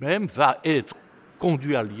lui-même va être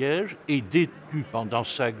conduit à Liège et détenu pendant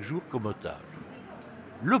 5 jours comme otage.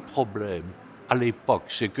 Le problème à l'époque,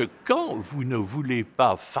 c'est que quand vous ne voulez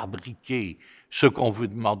pas fabriquer ce qu'on vous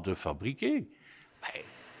demande de fabriquer, ben,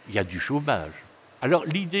 il y a du chômage. Alors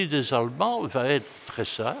l'idée des Allemands va être très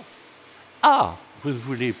simple. Ah, vous ne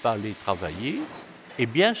voulez pas aller travailler? Eh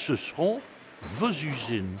bien, ce seront vos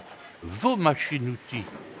usines, vos machines-outils,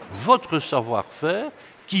 votre savoir-faire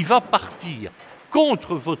qui va partir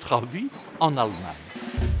contre votre avis en Allemagne.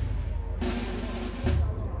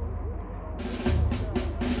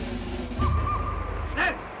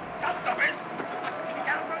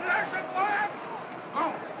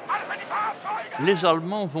 Les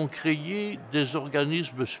Allemands vont créer des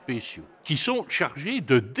organismes spéciaux qui sont chargés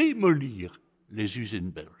de démolir les usines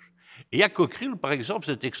belges. Et à Cockerill, par exemple,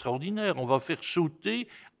 c'est extraordinaire. On va faire sauter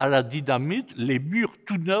à la dynamite les murs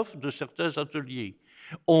tout neufs de certains ateliers.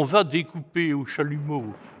 On va découper au chalumeau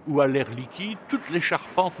ou à l'air liquide toutes les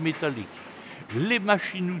charpentes métalliques. Les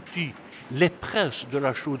machines-outils, les presses de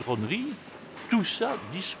la chaudronnerie, tout ça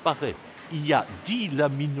disparaît. Il y a 10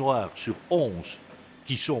 laminoirs sur 11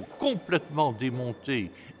 qui sont complètement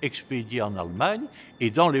démontés, expédiés en Allemagne, et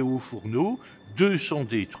dans les hauts fourneaux, 2 sont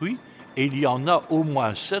détruits, et il y en a au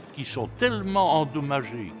moins 7 qui sont tellement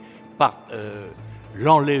endommagés par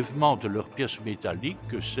l'enlèvement de leurs pièces métalliques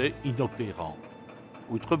que c'est inopérant.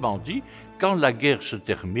 Autrement dit, quand la guerre se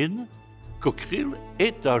termine, Cockerill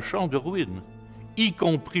est un champ de ruines, y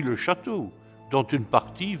compris le château, dont une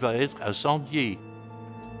partie va être incendiée.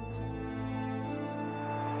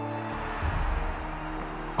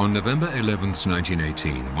 On November 11th,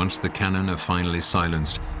 1918, once the cannon are finally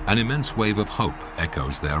silenced, an immense wave of hope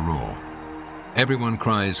echoes their roar. Everyone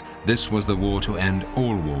cries, this was the war to end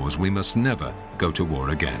all wars, we must never go to war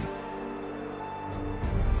again.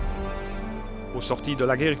 Au sorti de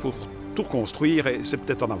la guerre, il faut tout reconstruire, et c'est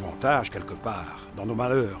peut-être un avantage quelque part, dans nos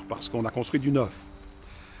malheurs, parce qu'on a construit du neuf.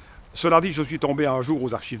 Cela dit, je suis tombé un jour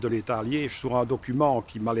aux archives de l'État à Liège sur un document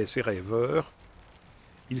qui m'a laissé rêveur.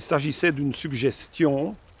 Il s'agissait d'une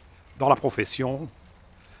suggestion dans la profession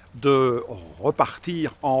de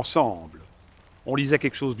repartir ensemble. On lisait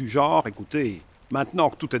quelque chose du genre, écoutez, maintenant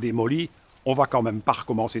que tout est démoli, on va quand même pas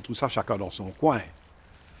recommencer tout ça chacun dans son coin.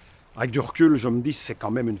 Avec du recul, je me dis c'est quand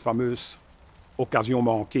même une fameuse occasion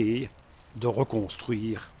manquée de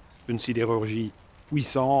reconstruire une sidérurgie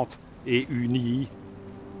puissante et unie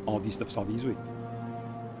en 1918.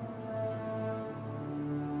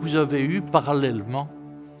 Vous avez eu parallèlement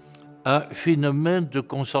un phénomène de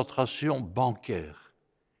concentration bancaire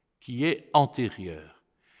qui est antérieur.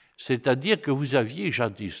 C'est-à-dire que vous aviez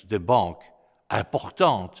jadis des banques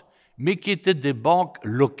importantes, mais qui étaient des banques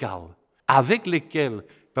locales, avec lesquelles,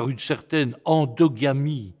 par une certaine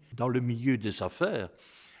endogamie dans le milieu des affaires,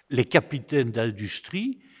 les capitaines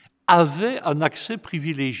d'industrie avaient un accès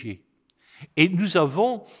privilégié. Et nous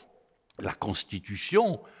avons la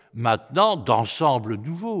constitution maintenant d'ensembles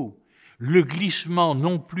nouveaux, le glissement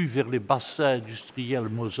non plus vers les bassins industriels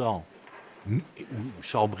mosans ou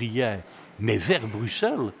sambriens, mais vers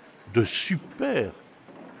Bruxelles, de super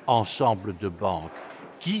ensembles de banques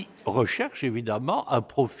qui recherchent évidemment un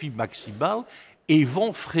profit maximal et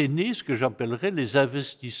vont freiner ce que j'appellerais les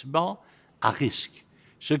investissements à risque.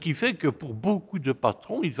 Ce qui fait que pour beaucoup de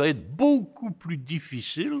patrons, il va être beaucoup plus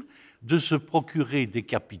difficile de se procurer des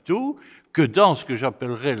capitaux que dans ce que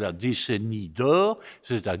j'appellerais la décennie d'or,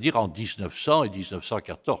 c'est-à-dire en 1900 et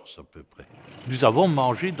 1914 à peu près. Nous avons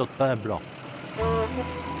mangé notre pain blanc.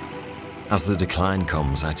 As the decline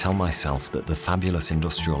comes, I tell myself that the fabulous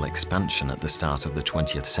industrial expansion at the start of the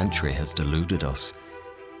 20th century has deluded us.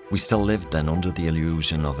 We still lived then under the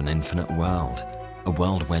illusion of an infinite world, a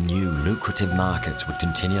world where new, lucrative markets would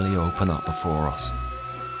continually open up before us.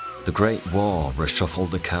 The Great War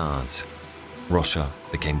reshuffled the cards. Russia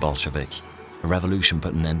became Bolshevik. A revolution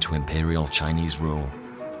put an end to imperial Chinese rule.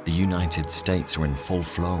 The United States are in full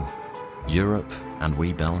flow. Europe and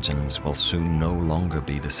we Belgians will soon no longer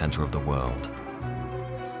be the center of the world.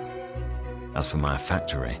 As for my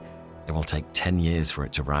factory, it will take 10 years for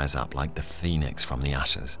it to rise up like the phoenix from the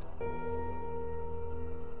ashes.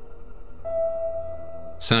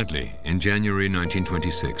 Sadly, in January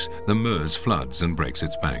 1926, the Meuse floods and breaks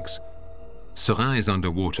its banks. Seraing is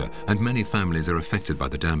underwater and many families are affected by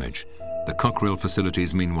the damage. The Cockerill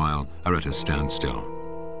facilities, meanwhile, are at a standstill.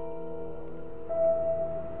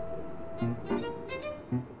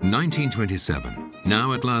 1927.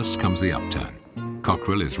 Now at last comes the upturn.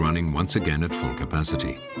 Cockerill is running once again at full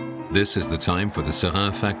capacity. This is the time for the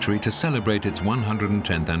Seraing factory to celebrate its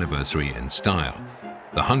 110th anniversary in style,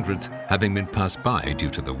 the 100th having been passed by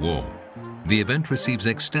due to the war. The event receives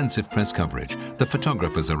extensive press coverage. The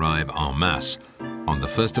photographers arrive en masse. On the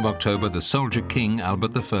 1st of October, the soldier king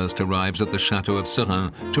Albert I arrives at the Château of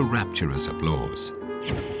Seraing to rapturous applause.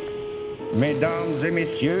 Mesdames et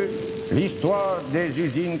messieurs, l'histoire des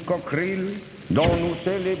usines Cockerill, dont nous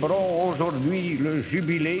célébrons aujourd'hui le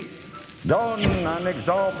jubilé, donne un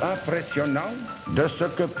exemple impressionnant de ce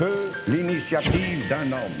que peut l'initiative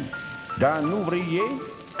d'un homme, d'un ouvrier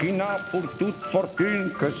qui n'a pour toute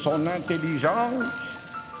fortune que son intelligence,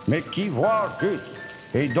 mais qui voit juste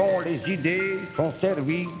et dont les idées sont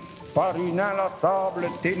servies par une inlassable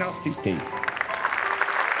ténacité.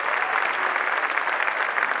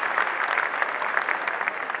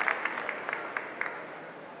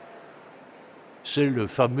 C'est le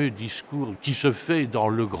fameux discours qui se fait dans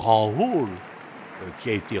le grand hall qui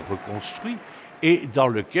a été reconstruit et dans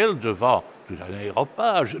lequel, devant tout un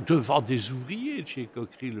aéropage, devant des ouvriers de chez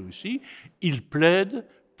Cockerill aussi, il plaide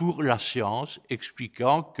pour la science,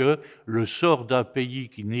 expliquant que le sort d'un pays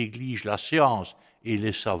qui néglige la science et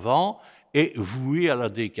les savants est voué à la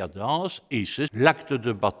décadence, et c'est l'acte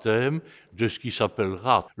de baptême de ce qui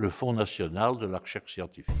s'appellera le Fonds national de la recherche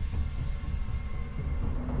scientifique.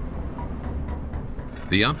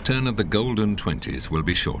 The upturn of the golden 20s will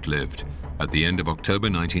be short-lived. At the end of October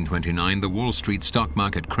 1929, the Wall Street stock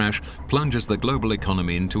market crash plunges the global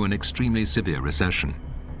economy into an extremely severe recession.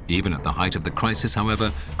 Even at the height of the crisis,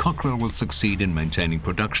 however, Cockerill will succeed in maintaining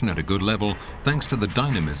production at a good level thanks to the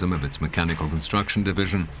dynamism of its mechanical construction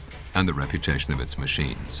division and the reputation of its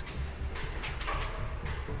machines.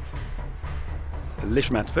 Les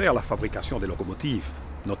chemins de fer, la fabrication des locomotives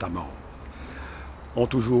notamment, ont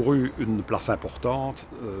toujours eu une place importante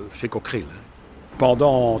chez Cockerill.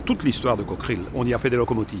 Pendant toute l'histoire de Cockerill, on y a fait des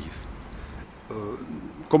locomotives.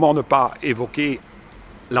 Comment ne pas évoquer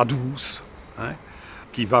la Douce, hein,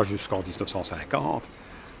 qui va jusqu'en 1950,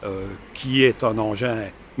 qui est un engin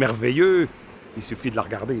merveilleux. Il suffit de la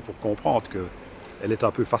regarder pour comprendre qu'elle est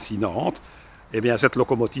un peu fascinante. Eh bien, cette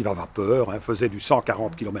locomotive à vapeur faisait du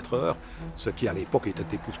 140 km/h, ce qui à l'époque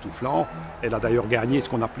était époustouflant. Elle a d'ailleurs gagné ce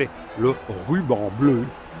qu'on appelait le ruban bleu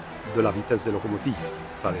de la vitesse des locomotives.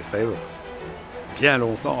 Ça laisse rêver. Bien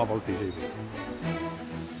longtemps avant le TGV.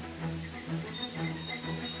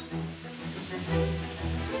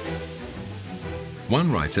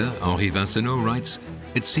 One writer, Henri Vincenot, writes,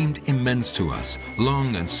 "It seemed immense to us,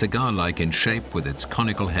 long and cigar-like in shape with its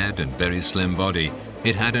conical head and very slim body.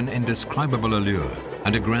 It had an indescribable allure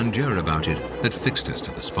and a grandeur about it that fixed us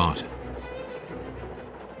to the spot."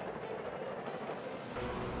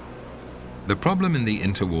 The problem in the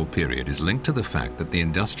interwar period is linked to the fact that the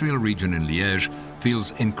industrial region in Liège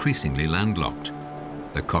feels increasingly landlocked.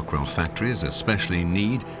 The Cockerill factories especially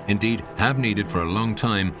need, indeed have needed for a long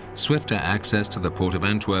time, swifter access to the port of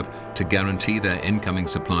Antwerp to guarantee their incoming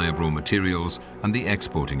supply of raw materials and the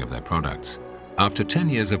exporting of their products. After 10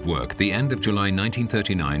 years of work, the end of July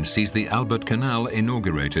 1939 sees the Albert Canal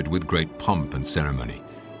inaugurated with great pomp and ceremony.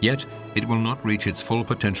 Yet, it will not reach its full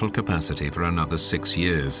potential capacity for another 6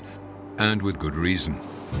 years, and with good reason.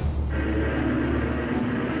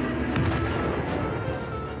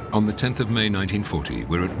 On the 10th of May 1940,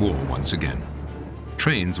 we're at war once again.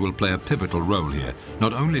 Trains will play a pivotal role here,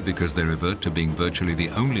 not only because they revert to being virtually the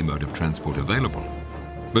only mode of transport available,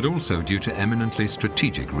 but also due to eminently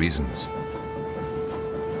strategic reasons.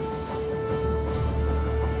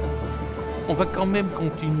 On va quand même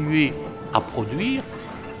continuer à produire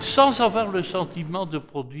sans avoir le sentiment de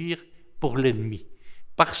produire pour l'ennemi.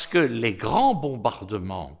 Parce que les grands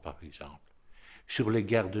bombardements, par exemple, sur les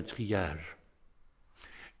guerres de triage,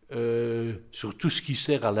 sur tout ce qui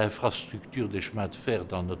sert à l'infrastructure des chemins de fer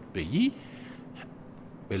dans notre pays,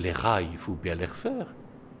 mais les rails, il faut bien les refaire.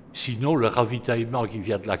 Sinon, le ravitaillement qui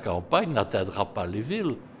vient de la campagne n'atteindra pas les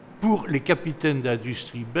villes. Pour les capitaines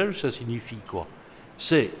d'industrie belges, ça signifie quoi?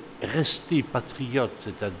 C'est rester patriote,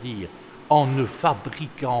 c'est-à-dire en ne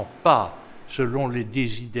fabriquant pas selon les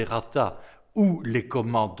desiderata ou les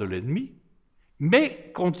commandes de l'ennemi,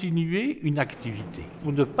 mais continuer une activité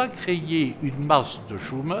pour ne pas créer une masse de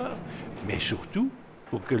chômeurs, mais surtout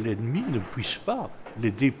pour que l'ennemi ne puisse pas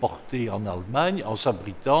les déporter en Allemagne en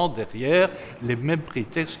s'abritant derrière les mêmes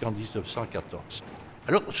prétextes qu'en 1914.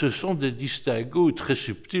 Alors, ce sont des distinguos très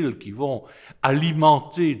subtils qui vont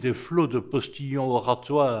alimenter des flots de postillons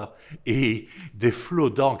oratoires et des flots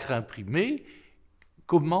d'encre imprimée.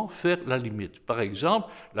 Comment faire la limite? Par exemple,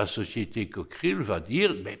 la société Cockerill va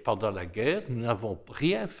dire mais pendant la guerre, nous n'avons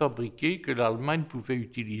rien fabriqué que l'Allemagne pouvait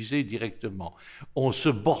utiliser directement. On se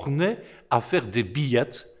bornait à faire des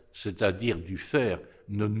billettes, c'est-à-dire du fer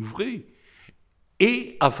non ouvré,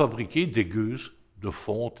 et à fabriquer des gueuses de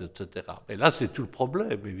fonte, etc. Mais là, c'est tout le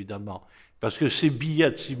problème, évidemment. Parce que ces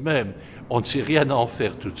billettes, si même on ne sait rien en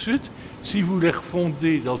faire tout de suite, si vous les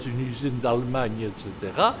refondez dans une usine d'Allemagne,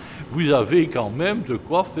 etc., vous avez quand même de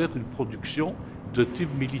quoi faire une production de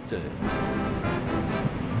type militaire.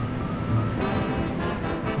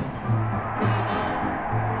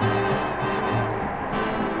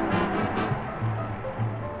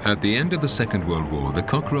 At the end of the Second World War, the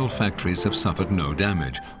Cockerill factories have suffered no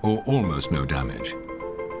damage, or almost no damage.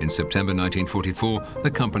 In September 1944, the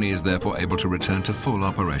company is therefore able to return to full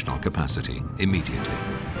operational capacity immediately.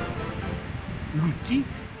 L'outil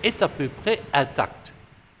est à peu près intact,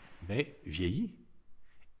 mais vieilli.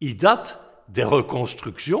 Il date des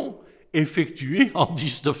reconstructions effectuées en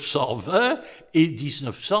 1920 et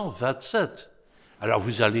 1927. Alors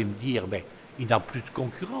vous allez me dire, mais il n'a plus de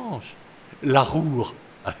concurrence. La Ruhr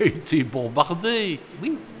a été bombardée,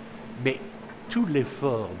 oui, mais tout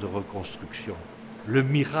l'effort de reconstruction, le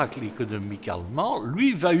miracle économique allemand,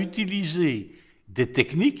 lui, va utiliser des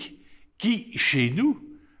techniques qui, chez nous,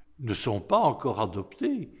 ne sont pas encore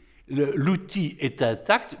adoptées. L'outil est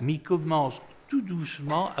intact, mais il commence tout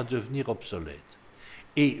doucement à devenir obsolète.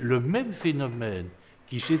 Et le même phénomène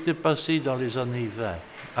qui s'était passé dans les années 20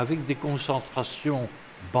 avec des concentrations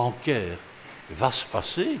bancaires va se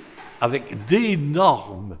passer avec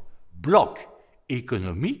d'énormes blocs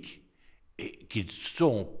économiques et qui ne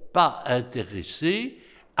sont pas intéressés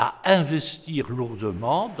à investir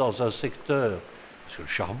lourdement dans un secteur, parce que le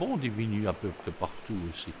charbon diminue à peu près partout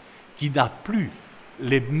aussi, qui n'a plus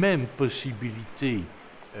les mêmes possibilités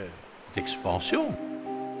d'expansion.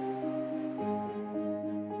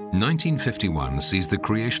 1951 sees the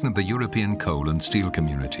creation of the European Coal and Steel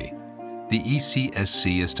Community. The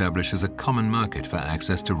ECSC establishes a common market for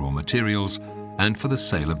access to raw materials and for the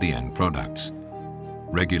sale of the end products.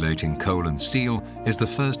 Regulating coal and steel is the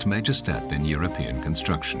first major step in European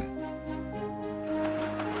construction.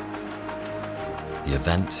 The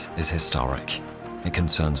event is historic. It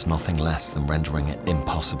concerns nothing less than rendering it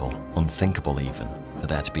impossible, unthinkable even, for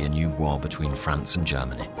there to be a new war between France and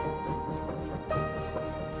Germany.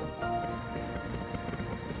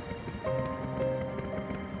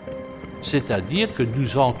 C'est-à-dire que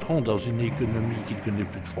nous entrons dans une économie qui ne connaît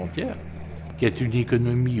plus de frontières, qui est une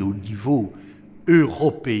économie au niveau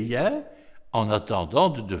européen, en attendant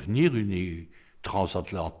de devenir une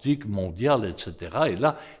transatlantique, mondiale, etc. Et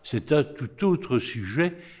là, c'est un tout autre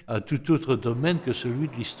sujet, un tout autre domaine que celui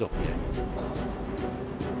de l'historien.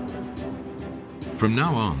 From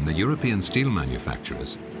now on, the European steel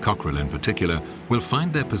manufacturers, Cockerill in particular, will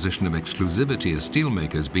find their position of exclusivity as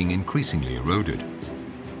steelmakers being increasingly eroded.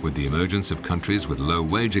 With the emergence of countries with low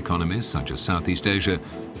wage economies such as Southeast Asia,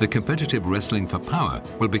 the competitive wrestling for power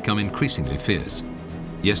will become increasingly fierce.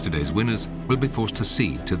 Yesterday's winners will be forced to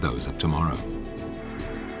cede to those of tomorrow.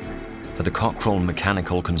 For the Cockerill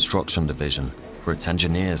Mechanical Construction Division, for its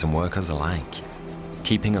engineers and workers alike,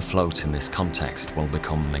 keeping afloat in this context will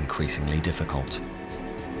become increasingly difficult.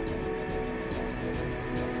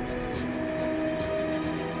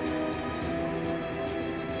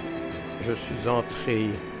 Je suis entré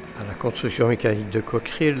à la construction mécanique de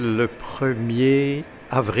Cockerill le 1er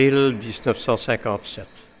avril 1957.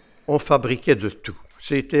 On fabriquait de tout.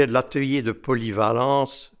 C'était l'atelier de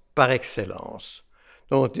polyvalence par excellence.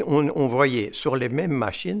 Donc on voyait sur les mêmes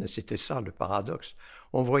machines, c'était ça le paradoxe,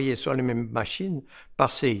 on voyait sur les mêmes machines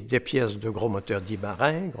passer des pièces de gros moteurs dits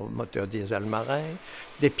marins, gros moteurs diesel marins,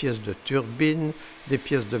 des pièces de turbines, des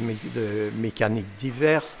pièces de mécanique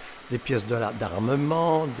diverses, des pièces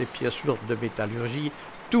d'armement, des pièces lourdes de métallurgie.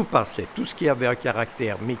 Tout passait, tout ce qui avait un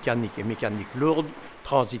caractère mécanique et mécanique lourde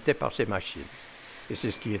transitait par ces machines. Et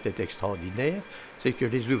c'est ce qui était extraordinaire, c'est que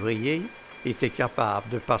les ouvriers étaient capables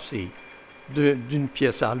de passer d'une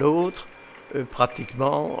pièce à l'autre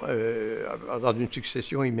pratiquement dans une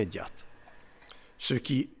succession immédiate. Ce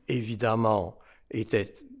qui, évidemment,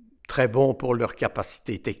 était très bon pour leur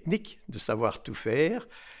capacité technique de savoir tout faire,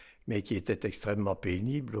 mais qui était extrêmement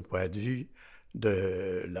pénible au point de vue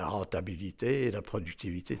de la rentabilité et la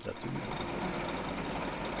productivité de l'atelier.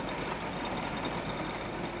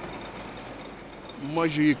 Moi,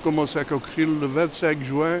 j'ai commencé à Cockerill le 25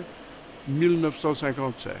 juin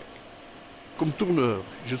 1955. Comme tourneur.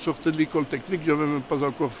 Je sortais de l'école technique, je n'avais même pas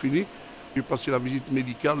encore fini. J'ai passé la visite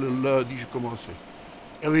médicale le lundi, j'ai commencé.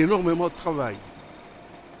 Il y avait énormément de travail.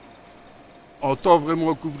 En tant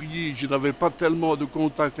vraiment qu'ouvrier, je n'avais pas tellement de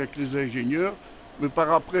contact avec les ingénieurs, mais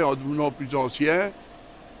par après, en devenant plus ancien,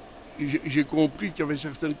 j'ai compris qu'il y avait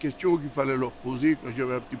certaines questions qu'il fallait leur poser quand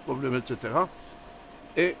j'avais un petit problème, etc.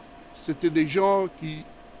 Et c'était des gens qui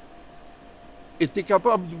étaient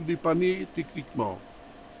capables de vous dépanner techniquement.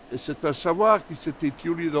 Et c'est un savoir qui s'est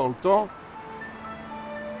étiolé dans le temps.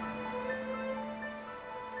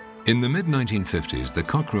 In the mid-1950s, the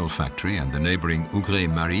Cockerill factory and the neighbouring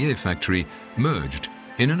Ougré-Marié factory merged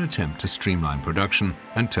in an attempt to streamline production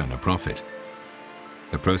and turn a profit.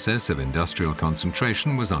 The process of industrial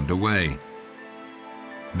concentration was underway.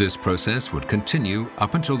 This process would continue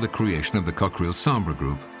up until the creation of the Cockerill Sambre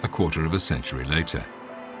Group a quarter of a century later.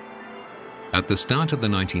 At the start of the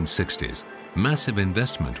 1960s, massive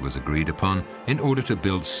investment was agreed upon in order to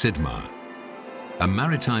build Sidmar, a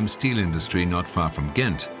maritime steel industry not far from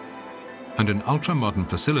Ghent, and an ultra-modern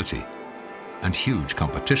facility, and huge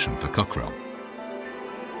competition for Cockerill.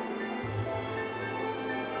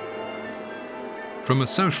 From a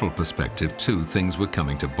social perspective, too, things were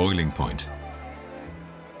coming to boiling point.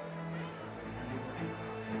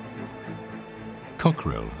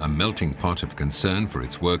 Cockerill, a melting pot of concern for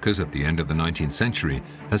its workers at the end of the 19th century,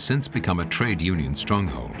 has since become a trade union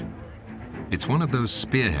stronghold. It's one of those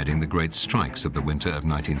spearheading the great strikes of the winter of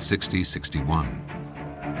 1960-61.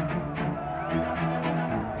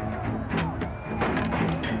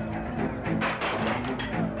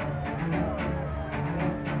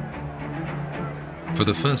 For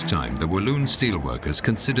the first time, the Walloon steelworkers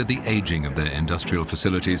considered the aging of their industrial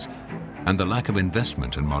facilities and the lack of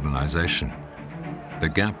investment and modernization. The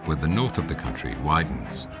gap with the north of the country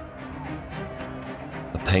widens.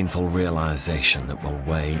 A painful realization that will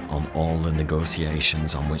weigh on all the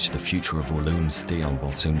negotiations on which the future of Walloon steel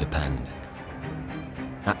will soon depend.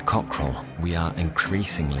 At Cockerill, we are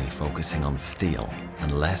increasingly focusing on steel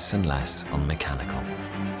and less on mechanical.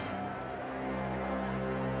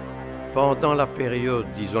 Pendant la période,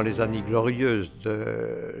 disons les années glorieuses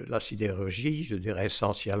de la sidérurgie, je dirais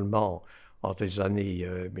essentiellement entre les années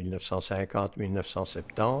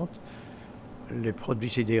 1950-1970, les produits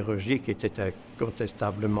sidérurgiques étaient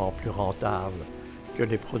incontestablement plus rentables que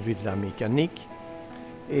les produits de la mécanique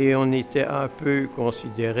et on était un peu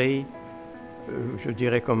considéré, je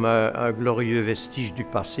dirais, comme un glorieux vestige du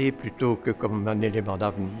passé plutôt que comme un élément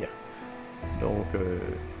d'avenir. Donc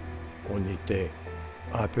on était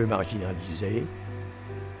un peu marginalisé.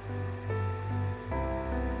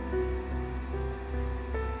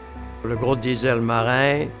 Le gros diesel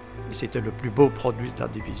marin, c'était le plus beau produit de la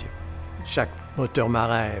division. Chaque moteur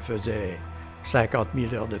marin faisait 50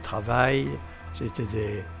 000 heures de travail.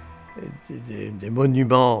 C'était des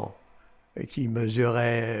monuments qui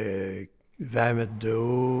mesuraient 20 mètres de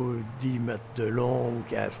haut, 10 mètres de long,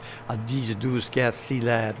 à 10, 12, 15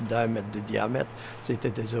 cylindres d'1 mètre de diamètre. C'était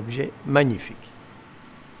des objets magnifiques.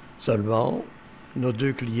 Seulement, nos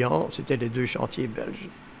deux clients, c'était les deux chantiers belges.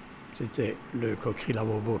 C'était le Cockerill à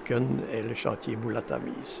Hoboken et le chantier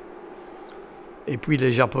Boulatamise. Et puis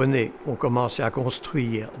les Japonais ont commencé à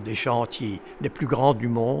construire des chantiers les plus grands du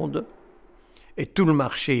monde et tout le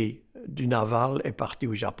marché du naval est parti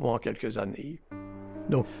au Japon en quelques années.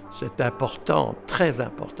 Donc cet important, très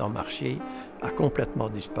important marché a complètement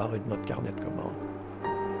disparu de notre carnet de commandes.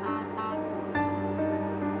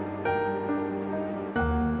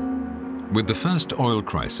 With the first oil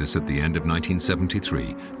crisis at the end of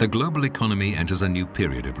 1973, the global economy enters a new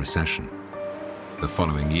period of recession. The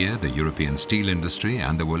following year, the European steel industry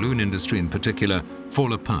and the Walloon industry in particular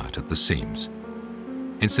fall apart at the seams.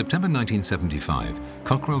 In September 1975,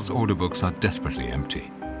 Cockerill's order books are desperately empty.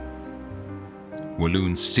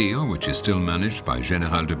 Walloon Steel, which is still managed by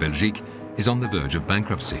Général de Belgique, is on the verge of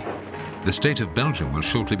bankruptcy. The state of Belgium will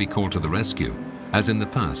shortly be called to the rescue, as in the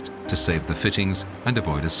past, to save the fittings and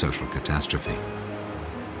avoid a social catastrophe.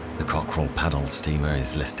 The Cockerill paddle steamer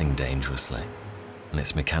is listing dangerously, and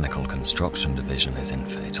its mechanical construction division is in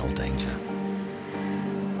fatal danger.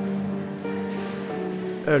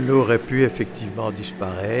 Elle aurait pu effectivement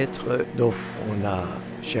disparaître, donc on a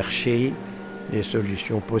cherché les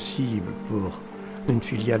solutions possibles pour une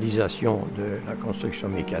filialisation de la construction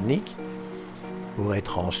mécanique, pour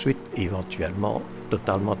être ensuite éventuellement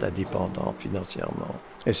totalement indépendante financièrement.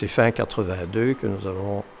 Et c'est fin 82 que nous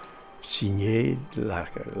avons signé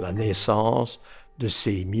la naissance de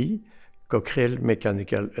CMI, Cockerill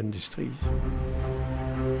Mechanical Industries.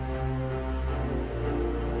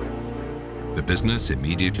 The business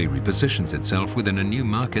immediately repositions itself within a new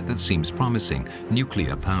market that seems promising,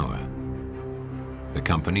 nuclear power. The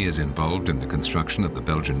company is involved in the construction of the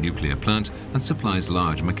Belgian nuclear plant and supplies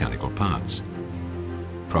large mechanical parts.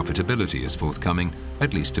 Profitability is forthcoming,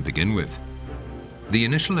 at least to begin with. The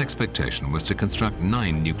initial expectation was to construct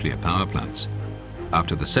 9 nuclear power plants.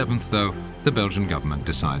 After the 7th, though, the Belgian government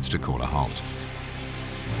decides to call a halt.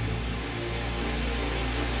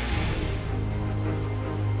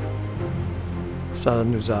 Ça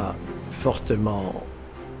nous a fortement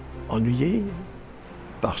ennuyés,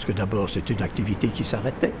 parce que d'abord c'est une activité qui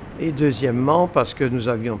s'arrêtait, et deuxièmement parce que nous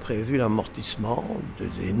avions prévu l'amortissement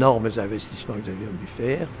des énormes investissements que nous avions dû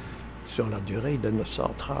faire sur la durée de notre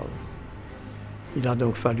centrale. Il a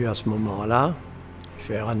donc fallu à ce moment-là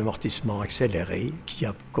faire un amortissement accéléré qui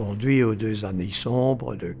a conduit aux 2 années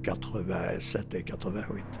sombres de 87 et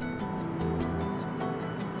 88.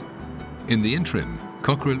 In the interim,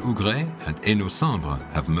 Cockerill-Ougray and Hainaut-Sambre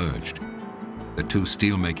have merged. The two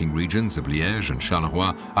steel-making regions of Liège and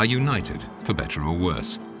Charleroi are united, for better or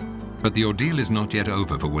worse. But the ordeal is not yet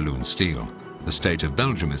over for Walloon Steel. The state of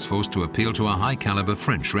Belgium is forced to appeal to a high-caliber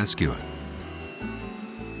French rescuer.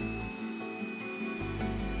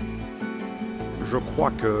 Je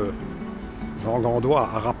crois que Jean Gandois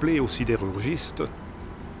a rappelé aux sidérurgistes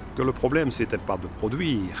que le problème, c'était pas de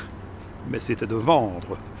produire, mais c'était de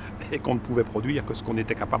vendre, et qu'on ne pouvait produire que ce qu'on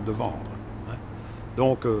était capable de vendre.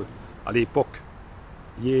 Donc, à l'époque,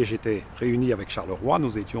 Liège était réuni avec Charleroi,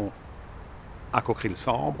 nous étions à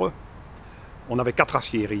Cockerill-Sambre, on avait 4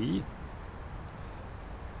 aciéries,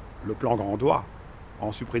 le plan Gandois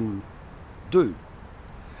en supprime 2.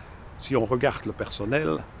 Si on regarde le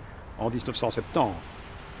personnel, en 1970,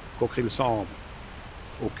 Cockerill-Sambre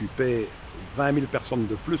occupait 20 000 personnes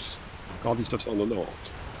de plus qu'en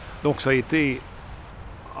 1990. Donc ça a été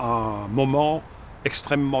un moment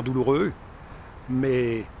extrêmement douloureux,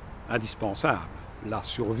 mais indispensable. La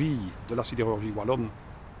survie de la sidérurgie wallonne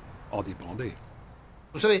en dépendait.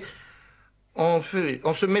 Vous savez, on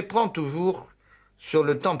se méprend toujours sur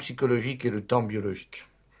le temps psychologique et le temps biologique.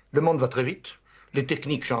 Le monde va très vite, les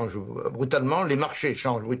techniques changent brutalement, les marchés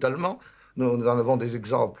changent brutalement. Nous en avons des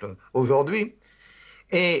exemples aujourd'hui.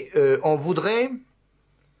 Et on voudrait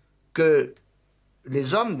que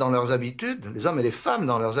les hommes dans leurs habitudes, les hommes et les femmes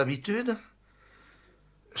dans leurs habitudes,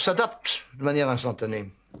 s'adaptent de manière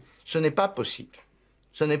instantanée. Ce n'est pas possible.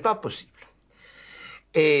 Ce n'est pas possible.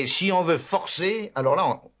 Et si on veut forcer, alors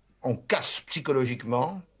là, on casse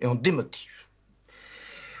psychologiquement et on démotive.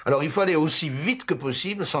 Alors il faut aller aussi vite que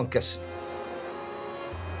possible sans casser.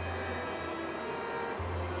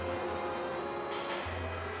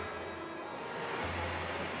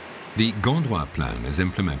 The Gandois plan is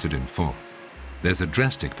implemented in full. There's a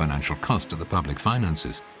drastic financial cost to the public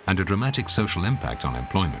finances and a dramatic social impact on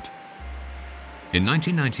employment. In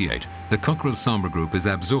 1998, the Cockerill-Sambre Group is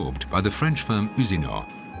absorbed by the French firm Usinor,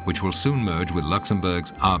 which will soon merge with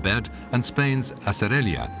Luxembourg's Arbed and Spain's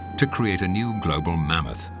Acerelia to create a new global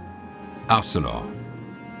mammoth, Arcelor.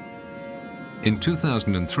 In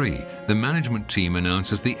 2003, the management team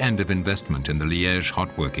announces the end of investment in the Liège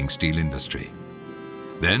hot-working steel industry.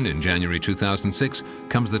 Then, in January 2006,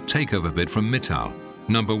 comes the takeover bid from Mittal,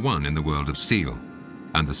 #1 in the world of steel,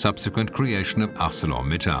 and the subsequent creation of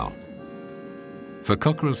ArcelorMittal. For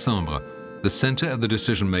Cockerill Sambre, the center of the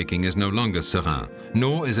decision-making is no longer Seraing,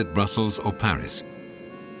 nor is it Brussels or Paris.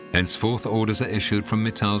 Henceforth, orders are issued from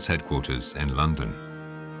Mittal's headquarters in London.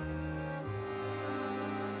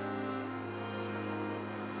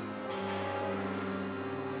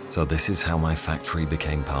 So this is how my factory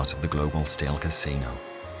became part of the global steel casino.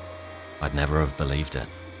 I'd never have believed it.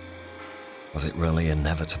 Was it really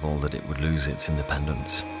inevitable that it would lose its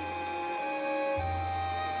independence?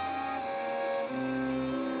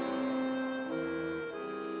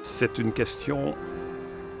 C'est une question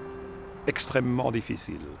extrêmement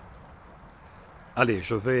difficile. Allez,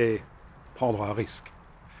 je vais prendre un risque.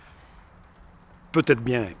 Peut-être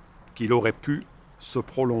bien qu'il aurait pu se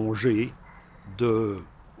prolonger de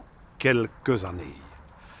quelques années.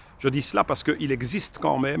 Je dis cela parce qu'il existe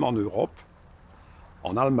quand même en Europe,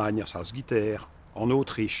 en Allemagne, à Salzgitter, en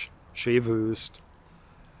Autriche, chez Wöst,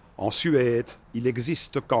 en Suède, il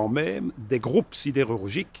existe quand même des groupes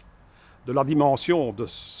sidérurgiques de la dimension de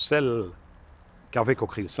celle qu'avait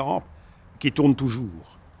Cockerill Sambre, qui tournent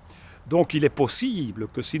toujours. Donc il est possible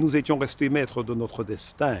que si nous étions restés maîtres de notre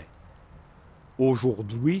destin,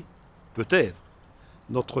 aujourd'hui, peut-être,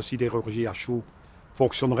 notre sidérurgie à chaud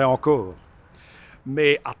fonctionnerait encore.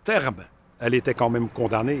 Mais à terme, elle était quand même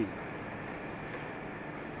condamnée.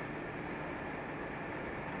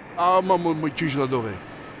 Ah, moi, je l'adorais.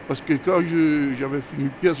 Parce que quand j'avais fait une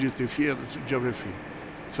pièce, j'étais fier de ce que j'avais fait.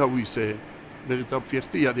 Ça, oui, c'est une véritable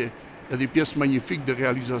fierté. Il y a des pièces magnifiques de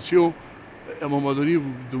réalisation. À un moment donné,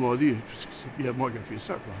 vous vous demandez, parce que c'est bien moi qui ai fait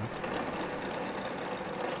ça, quoi.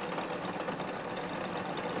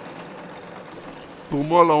 Pour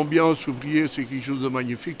moi, l'ambiance ouvrière, c'est quelque chose de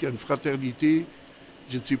magnifique. Il y a une fraternité.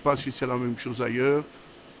 Je ne sais pas si c'est la même chose ailleurs.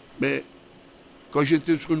 Mais quand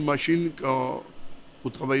j'étais sur une machine, quand on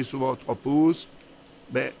travaillait souvent à 3 pauses,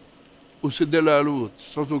 ben, on s'aidait l'un à l'autre,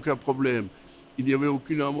 sans aucun problème. Il n'y avait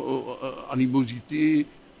aucune animosité.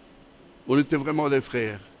 On était vraiment des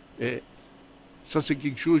frères. Et ça, c'est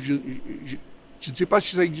quelque chose... Je ne sais pas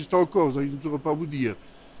si ça existe encore, ça, je ne saurais pas vous dire.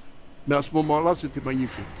 Mais à ce moment-là, c'était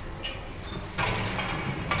magnifique.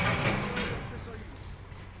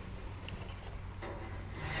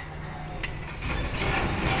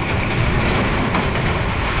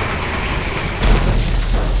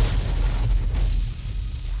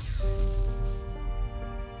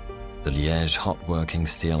 The Liège hot-working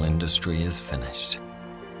steel industry is finished.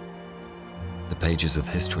 The pages of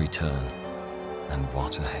history turn, and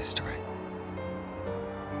what a history.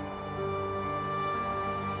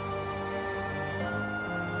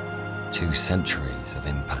 Two centuries of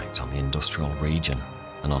impact on the industrial region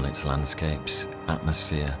and on its landscapes,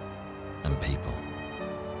 atmosphere, and people.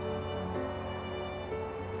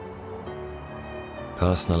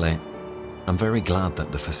 Personally, I'm very glad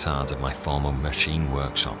that the facades of my former machine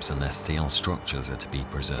workshops and their steel structures are to be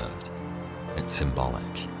preserved. It's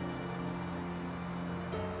symbolic.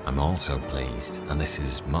 I'm also pleased, and this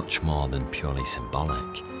is much more than purely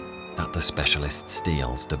symbolic, that the specialist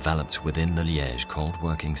steels developed within the Liège cold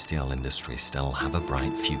working steel industry still have a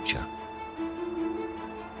bright future.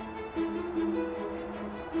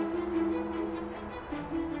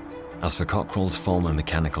 As for Cockerill's former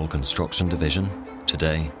mechanical construction division,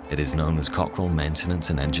 today it is known as Cockerill Maintenance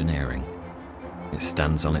and Engineering. It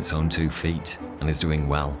stands on its own 2 feet and is doing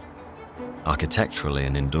well. Architecturally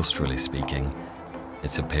and industrially speaking,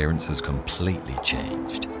 its appearance has completely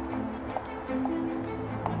changed.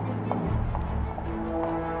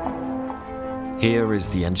 Here is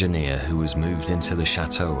the engineer who has moved into the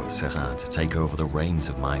chateau at Seraing to take over the reins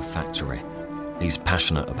of my factory. He's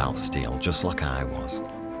passionate about steel, just like I was.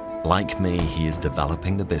 Like me, he is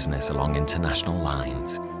developing the business along international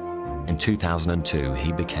lines. In 2002,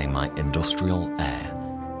 he became my industrial heir,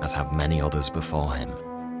 as have many others before him.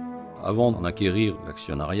 Avant d'acquérir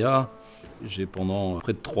l'actionnariat, j'ai pendant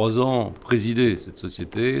près de 3 ans présidé cette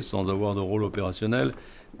société sans avoir de rôle opérationnel,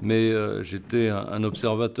 mais j'étais un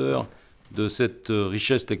observateur de cette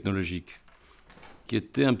richesse technologique qui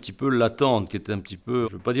était un petit peu latente, qui était un petit peu,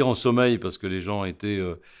 je ne veux pas dire en sommeil parce que les gens étaient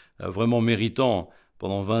vraiment méritants.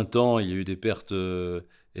 Pendant 20 ans, il y a eu des pertes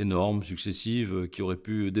énormes, successives, qui auraient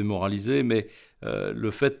pu démoraliser, mais le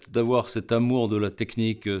fait d'avoir cet amour de la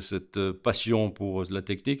technique, cette passion pour la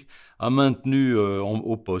technique, a maintenu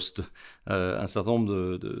au poste un certain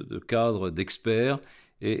nombre de cadres, d'experts,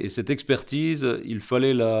 Et cette expertise, il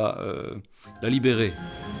fallait la libérer.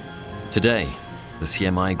 Today, the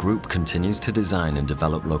CMI group continues to design and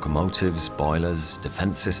develop locomotives, boilers,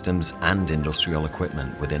 defense systems, and industrial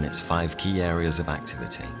equipment within its 5 key areas of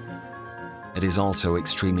activity. It is also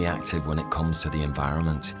extremely active when it comes to the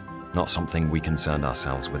environment, not something we concerned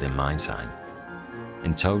ourselves with in my time.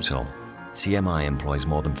 In total, CMI employs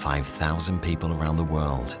more than 5,000 people around the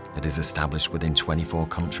world. It is established within 24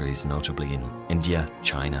 countries, notably in India,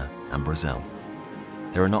 China, and Brazil.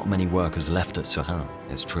 There are not many workers left at Seraing,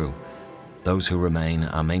 it's true. Those who remain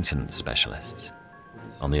are maintenance specialists.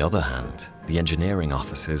 On the other hand, the engineering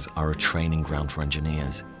offices are a training ground for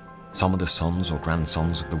engineers. Some are the sons or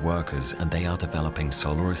grandsons of the workers, and they are developing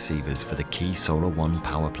solar receivers for the key Solar One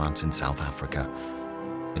power plant in South Africa.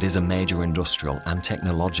 It is a major industrial and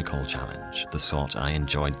technological challenge, the sort I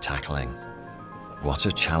enjoyed tackling. What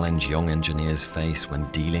a challenge young engineers face when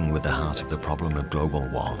dealing with the heart of the problem of global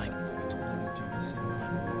warming.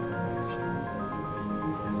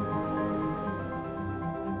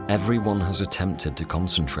 Everyone has attempted to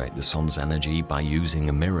concentrate the sun's energy by using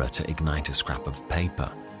a mirror to ignite a scrap of paper.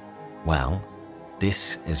 Well,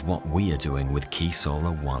 this is what we are doing with Key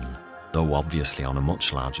Solar One, though obviously on a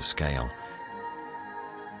much larger scale.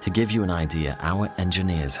 To give you an idea, our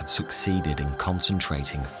engineers have succeeded in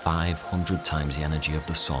concentrating 500 times the energy of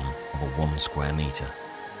the sun over 1 square meter.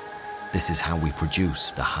 This is how we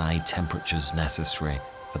produce the high temperatures necessary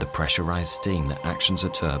for the pressurized steam that actions a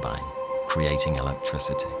turbine, creating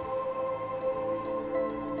electricity.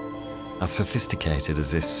 As sophisticated as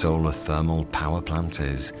this solar thermal power plant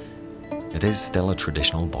is, it is still a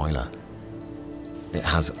traditional boiler. It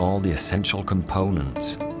has all the essential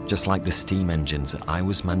components, just like the steam engines that I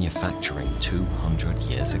was manufacturing 200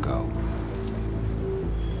 years ago.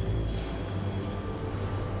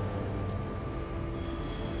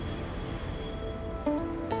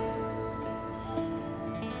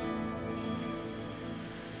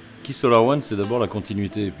 Key Solar One, c'est d'abord la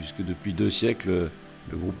continuité, puisque depuis 2 siècles,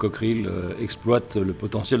 le groupe Cockerill exploite le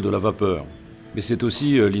potentiel de la vapeur. Mais c'est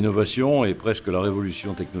aussi l'innovation et presque la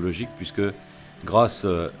révolution technologique, puisque grâce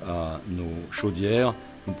à nos chaudières,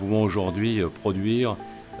 nous pouvons aujourd'hui produire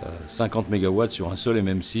 50 MW sur un seul et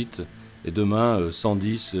même site, et demain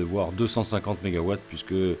 110 voire 250 MW,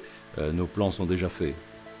 puisque nos plans sont déjà faits.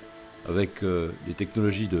 Avec des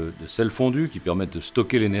technologies de sel fondu qui permettent de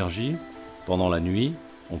stocker l'énergie pendant la nuit,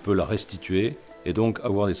 on peut la restituer et donc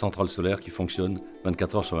avoir des centrales solaires qui fonctionnent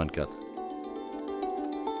 24 heures sur 24.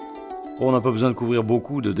 Bon, on n'a pas besoin de couvrir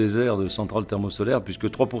beaucoup de déserts de centrales thermosolaires, puisque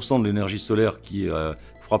 3% de l'énergie solaire qui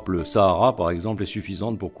frappe le Sahara, par exemple, est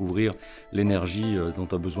suffisante pour couvrir l'énergie dont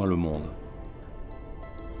a besoin le monde.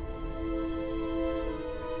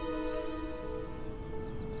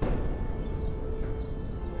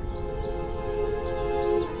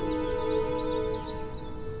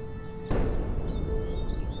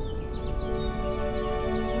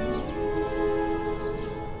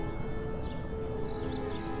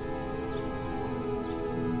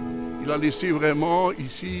 Il a laissé vraiment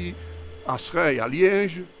ici, à Seraing, à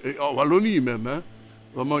Liège, et en Wallonie même, hein,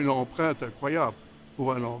 vraiment une empreinte incroyable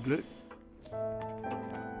pour un Anglais.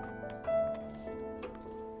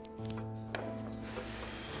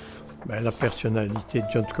 Ben, la personnalité de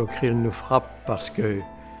John Cockerill nous frappe parce que,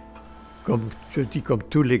 comme je dis, comme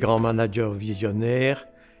tous les grands managers visionnaires,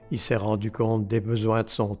 il s'est rendu compte des besoins de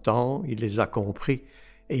son temps, il les a compris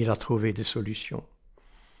et il a trouvé des solutions.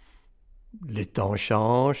 Les temps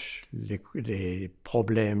changent, les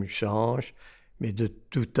problèmes changent, mais de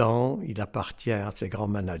tout temps, il appartient à ces grands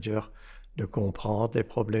managers de comprendre les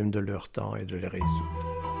problèmes de leur temps et de les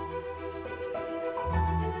résoudre.